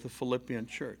sharing with the Philippian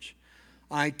church,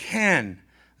 I can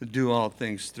do all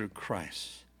things through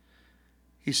Christ.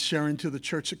 He's sharing to the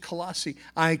church at Colossae,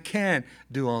 I can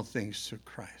do all things through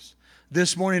Christ.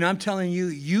 This morning I'm telling you,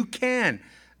 you can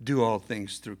do all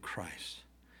things through Christ.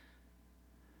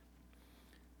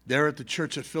 There at the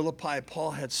church at Philippi,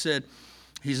 Paul had said,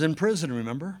 he's in prison,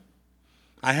 remember?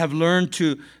 I have learned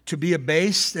to be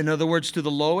abased, in other words, to the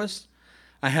lowest.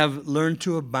 I have learned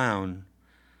to abound.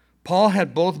 Paul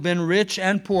had both been rich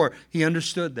and poor. He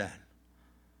understood that.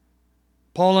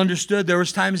 Paul understood there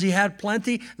was times he had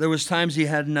plenty, there was times he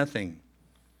had nothing.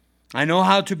 I know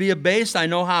how to be abased, I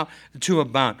know how to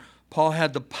abound. Paul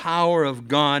had the power of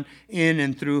God in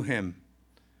and through him,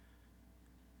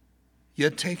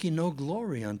 yet taking no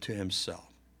glory unto himself.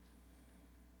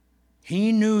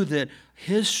 He knew that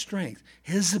his strength,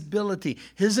 his ability,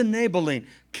 his enabling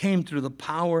came through the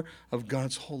power of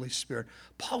God's Holy Spirit.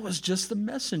 Paul was just a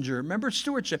messenger. Remember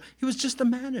stewardship? He was just a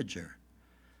manager.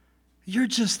 You're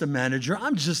just a manager.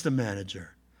 I'm just a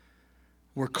manager.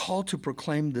 We're called to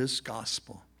proclaim this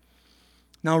gospel.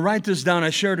 Now write this down. I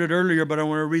shared it earlier, but I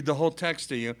want to read the whole text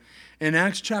to you. In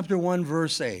Acts chapter 1,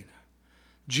 verse 8,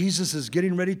 Jesus is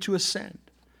getting ready to ascend.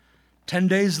 10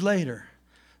 days later,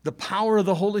 the power of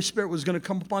the Holy Spirit was going to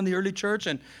come upon the early church,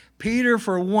 and Peter,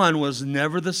 for one, was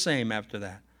never the same after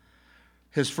that.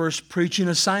 His first preaching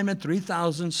assignment,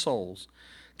 3,000 souls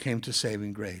came to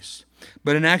saving grace.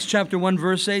 But in Acts chapter 1,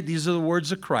 verse 8, these are the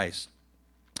words of Christ.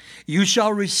 You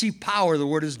shall receive power, the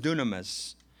word is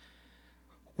dunamis,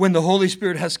 when the Holy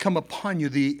Spirit has come upon you,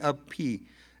 the up-P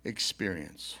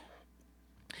experience.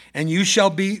 And you shall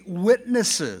be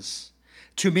witnesses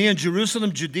to me in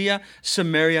Jerusalem, Judea,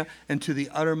 Samaria, and to the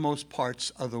uttermost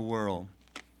parts of the world.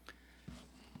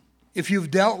 If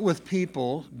you've dealt with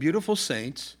people, beautiful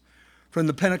saints, from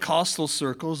the Pentecostal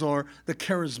circles or the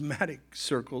charismatic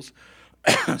circles,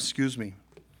 excuse me,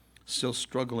 still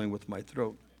struggling with my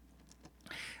throat.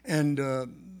 And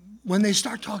when they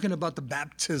start talking about the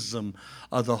baptism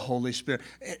of the Holy Spirit,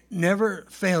 it never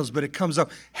fails, but it comes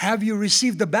up. Have you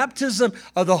received the baptism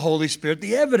of the Holy Spirit,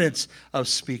 the evidence of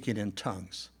speaking in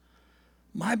tongues?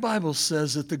 My Bible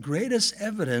says that the greatest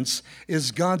evidence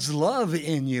is God's love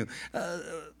in you.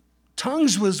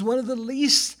 Tongues was one of the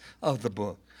least of the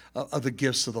book, of the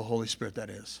gifts of the Holy Spirit,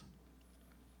 that is.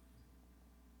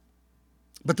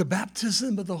 But the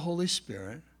baptism of the Holy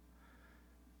Spirit,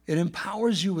 it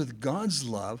empowers you with God's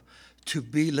love to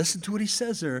be, listen to what he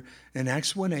says there in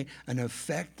Acts 1:8, an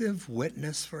effective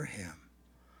witness for him.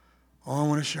 Oh, I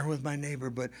want to share with my neighbor,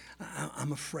 but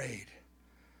I'm afraid.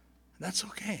 That's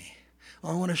okay. Oh,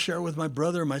 I want to share with my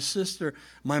brother, my sister,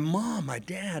 my mom, my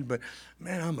dad, but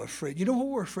man, I'm afraid. You know what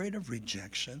we're afraid of?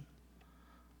 Rejection.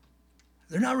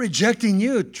 They're not rejecting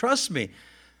you, trust me.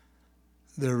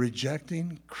 They're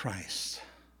rejecting Christ.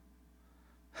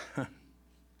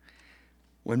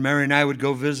 When Mary and I would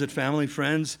go visit family,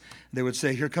 friends, they would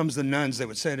say, here comes the nuns. They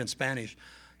would say it in Spanish.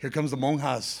 Here comes the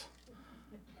monjas.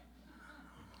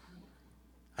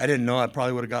 I didn't know. I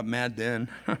probably would have got mad then.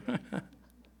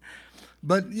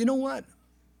 But you know what?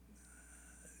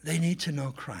 They need to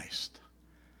know Christ.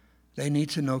 They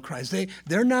need to know Christ.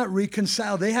 They're not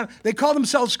reconciled. They call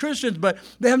themselves Christians, but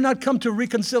they have not come to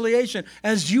reconciliation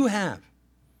as you have.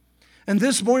 And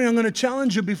this morning I'm going to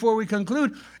challenge you before we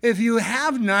conclude. If you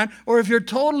have not, or if you're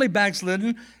totally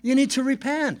backslidden, you need to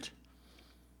repent.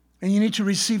 And you need to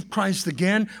receive Christ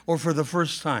again or for the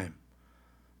first time.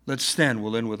 Let's stand.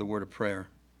 We'll end with a word of prayer.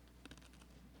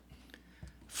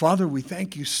 Father, we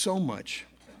thank you so much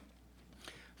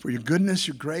for your goodness,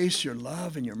 your grace, your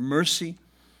love, and your mercy.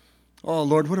 Oh,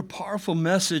 Lord, what a powerful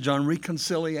message on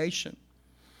reconciliation.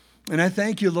 And I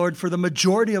thank you, Lord, for the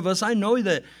majority of us. I know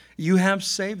that you have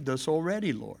saved us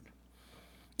already, Lord.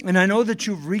 And I know that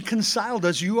you've reconciled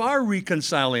us. You are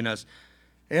reconciling us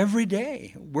every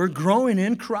day. We're growing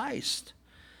in Christ.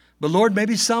 But Lord,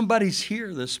 maybe somebody's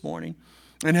here this morning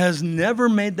and has never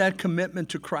made that commitment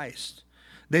to Christ.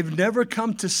 They've never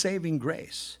come to saving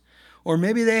grace. Or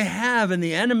maybe they have and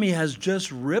the enemy has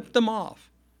just ripped them off.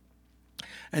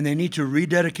 And they need to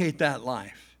rededicate that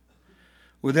life.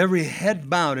 With every head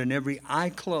bowed and every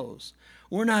eye closed.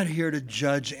 We're not here to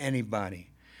judge anybody.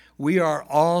 We are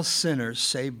all sinners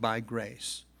saved by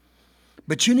grace.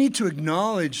 But you need to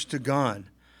acknowledge to God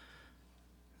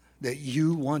that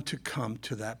you want to come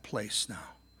to that place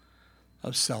now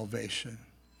of salvation.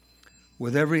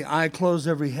 With every eye closed,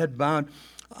 every head bowed,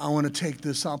 I want to take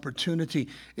this opportunity.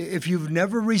 If you've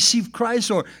never received Christ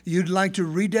or you'd like to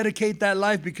rededicate that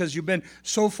life because you've been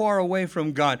so far away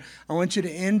from God, I want you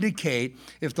to indicate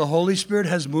if the Holy Spirit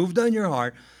has moved on your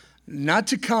heart not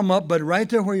to come up, but right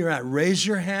there where you're at, raise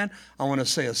your hand. I want to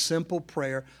say a simple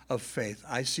prayer of faith.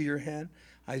 I see your hand.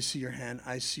 I see your hand.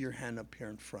 I see your hand up here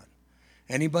in front.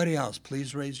 Anybody else,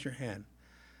 please raise your hand.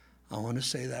 I want to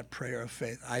say that prayer of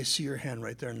faith. I see your hand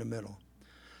right there in the middle.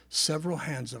 Several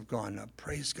hands have gone up.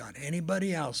 Praise God.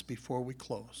 Anybody else before we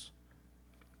close?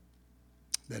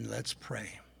 Then let's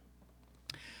pray.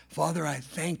 Father, I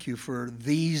thank you for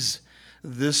these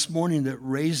this morning that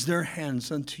raised their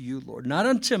hands unto you, Lord. Not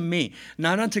unto me,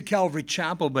 not unto Calvary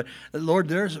Chapel, but Lord,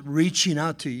 they're reaching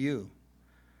out to you.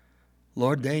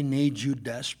 Lord, they need you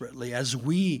desperately, as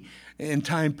we in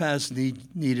time past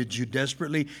needed you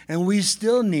desperately, and we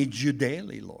still need you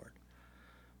daily, Lord.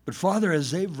 But Father,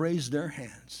 as they've raised their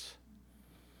hands,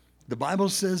 the Bible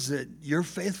says that you're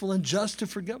faithful and just to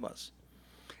forgive us.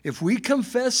 If we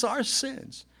confess our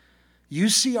sins, you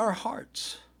see our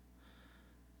hearts.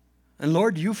 And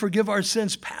Lord, you forgive our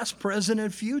sins past, present,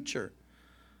 and future.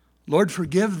 Lord,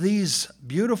 forgive these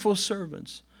beautiful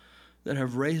servants that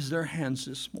have raised their hands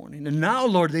this morning. And now,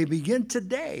 Lord, they begin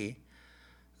today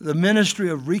the ministry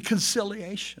of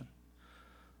reconciliation.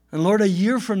 And Lord, a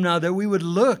year from now that we would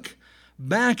look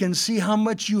back and see how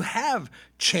much you have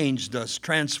changed us,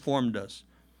 transformed us.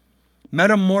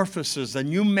 Metamorphosis, a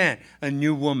new man, a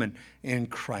new woman in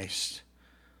Christ.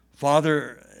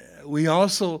 Father, we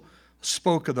also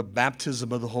spoke of the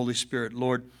baptism of the Holy Spirit.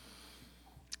 Lord,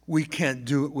 we can't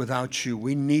do it without you.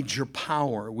 We need your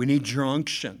power. We need your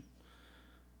unction.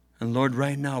 And Lord,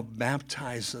 right now,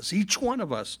 baptize us, each one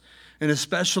of us, and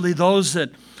especially those that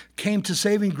came to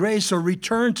saving grace or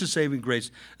returned to saving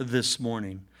grace this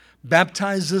morning.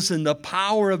 Baptize us in the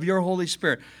power of your Holy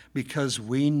Spirit, because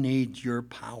we need your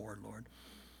power, Lord.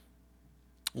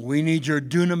 We need your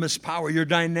dunamis power, your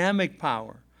dynamic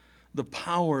power, the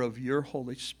power of your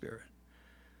Holy Spirit.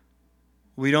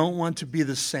 We don't want to be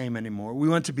the same anymore. We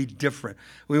want to be different.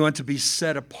 We want to be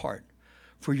set apart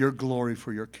for your glory,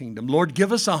 for your kingdom. Lord,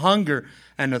 give us a hunger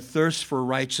and a thirst for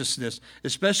righteousness,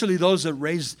 especially those that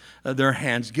raise their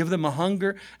hands. Give them a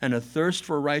hunger and a thirst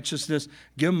for righteousness.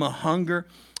 Give them a hunger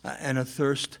and a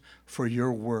thirst for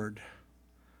your word.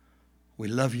 We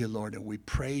love you, Lord, and we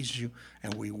praise you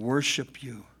and we worship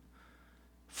you.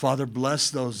 Father,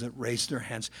 bless those that raise their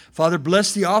hands. Father,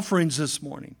 bless the offerings this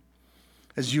morning.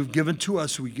 As you've given to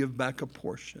us, we give back a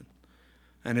portion.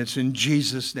 And it's in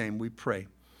Jesus' name we pray.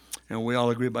 And we all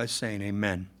agree by saying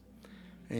amen.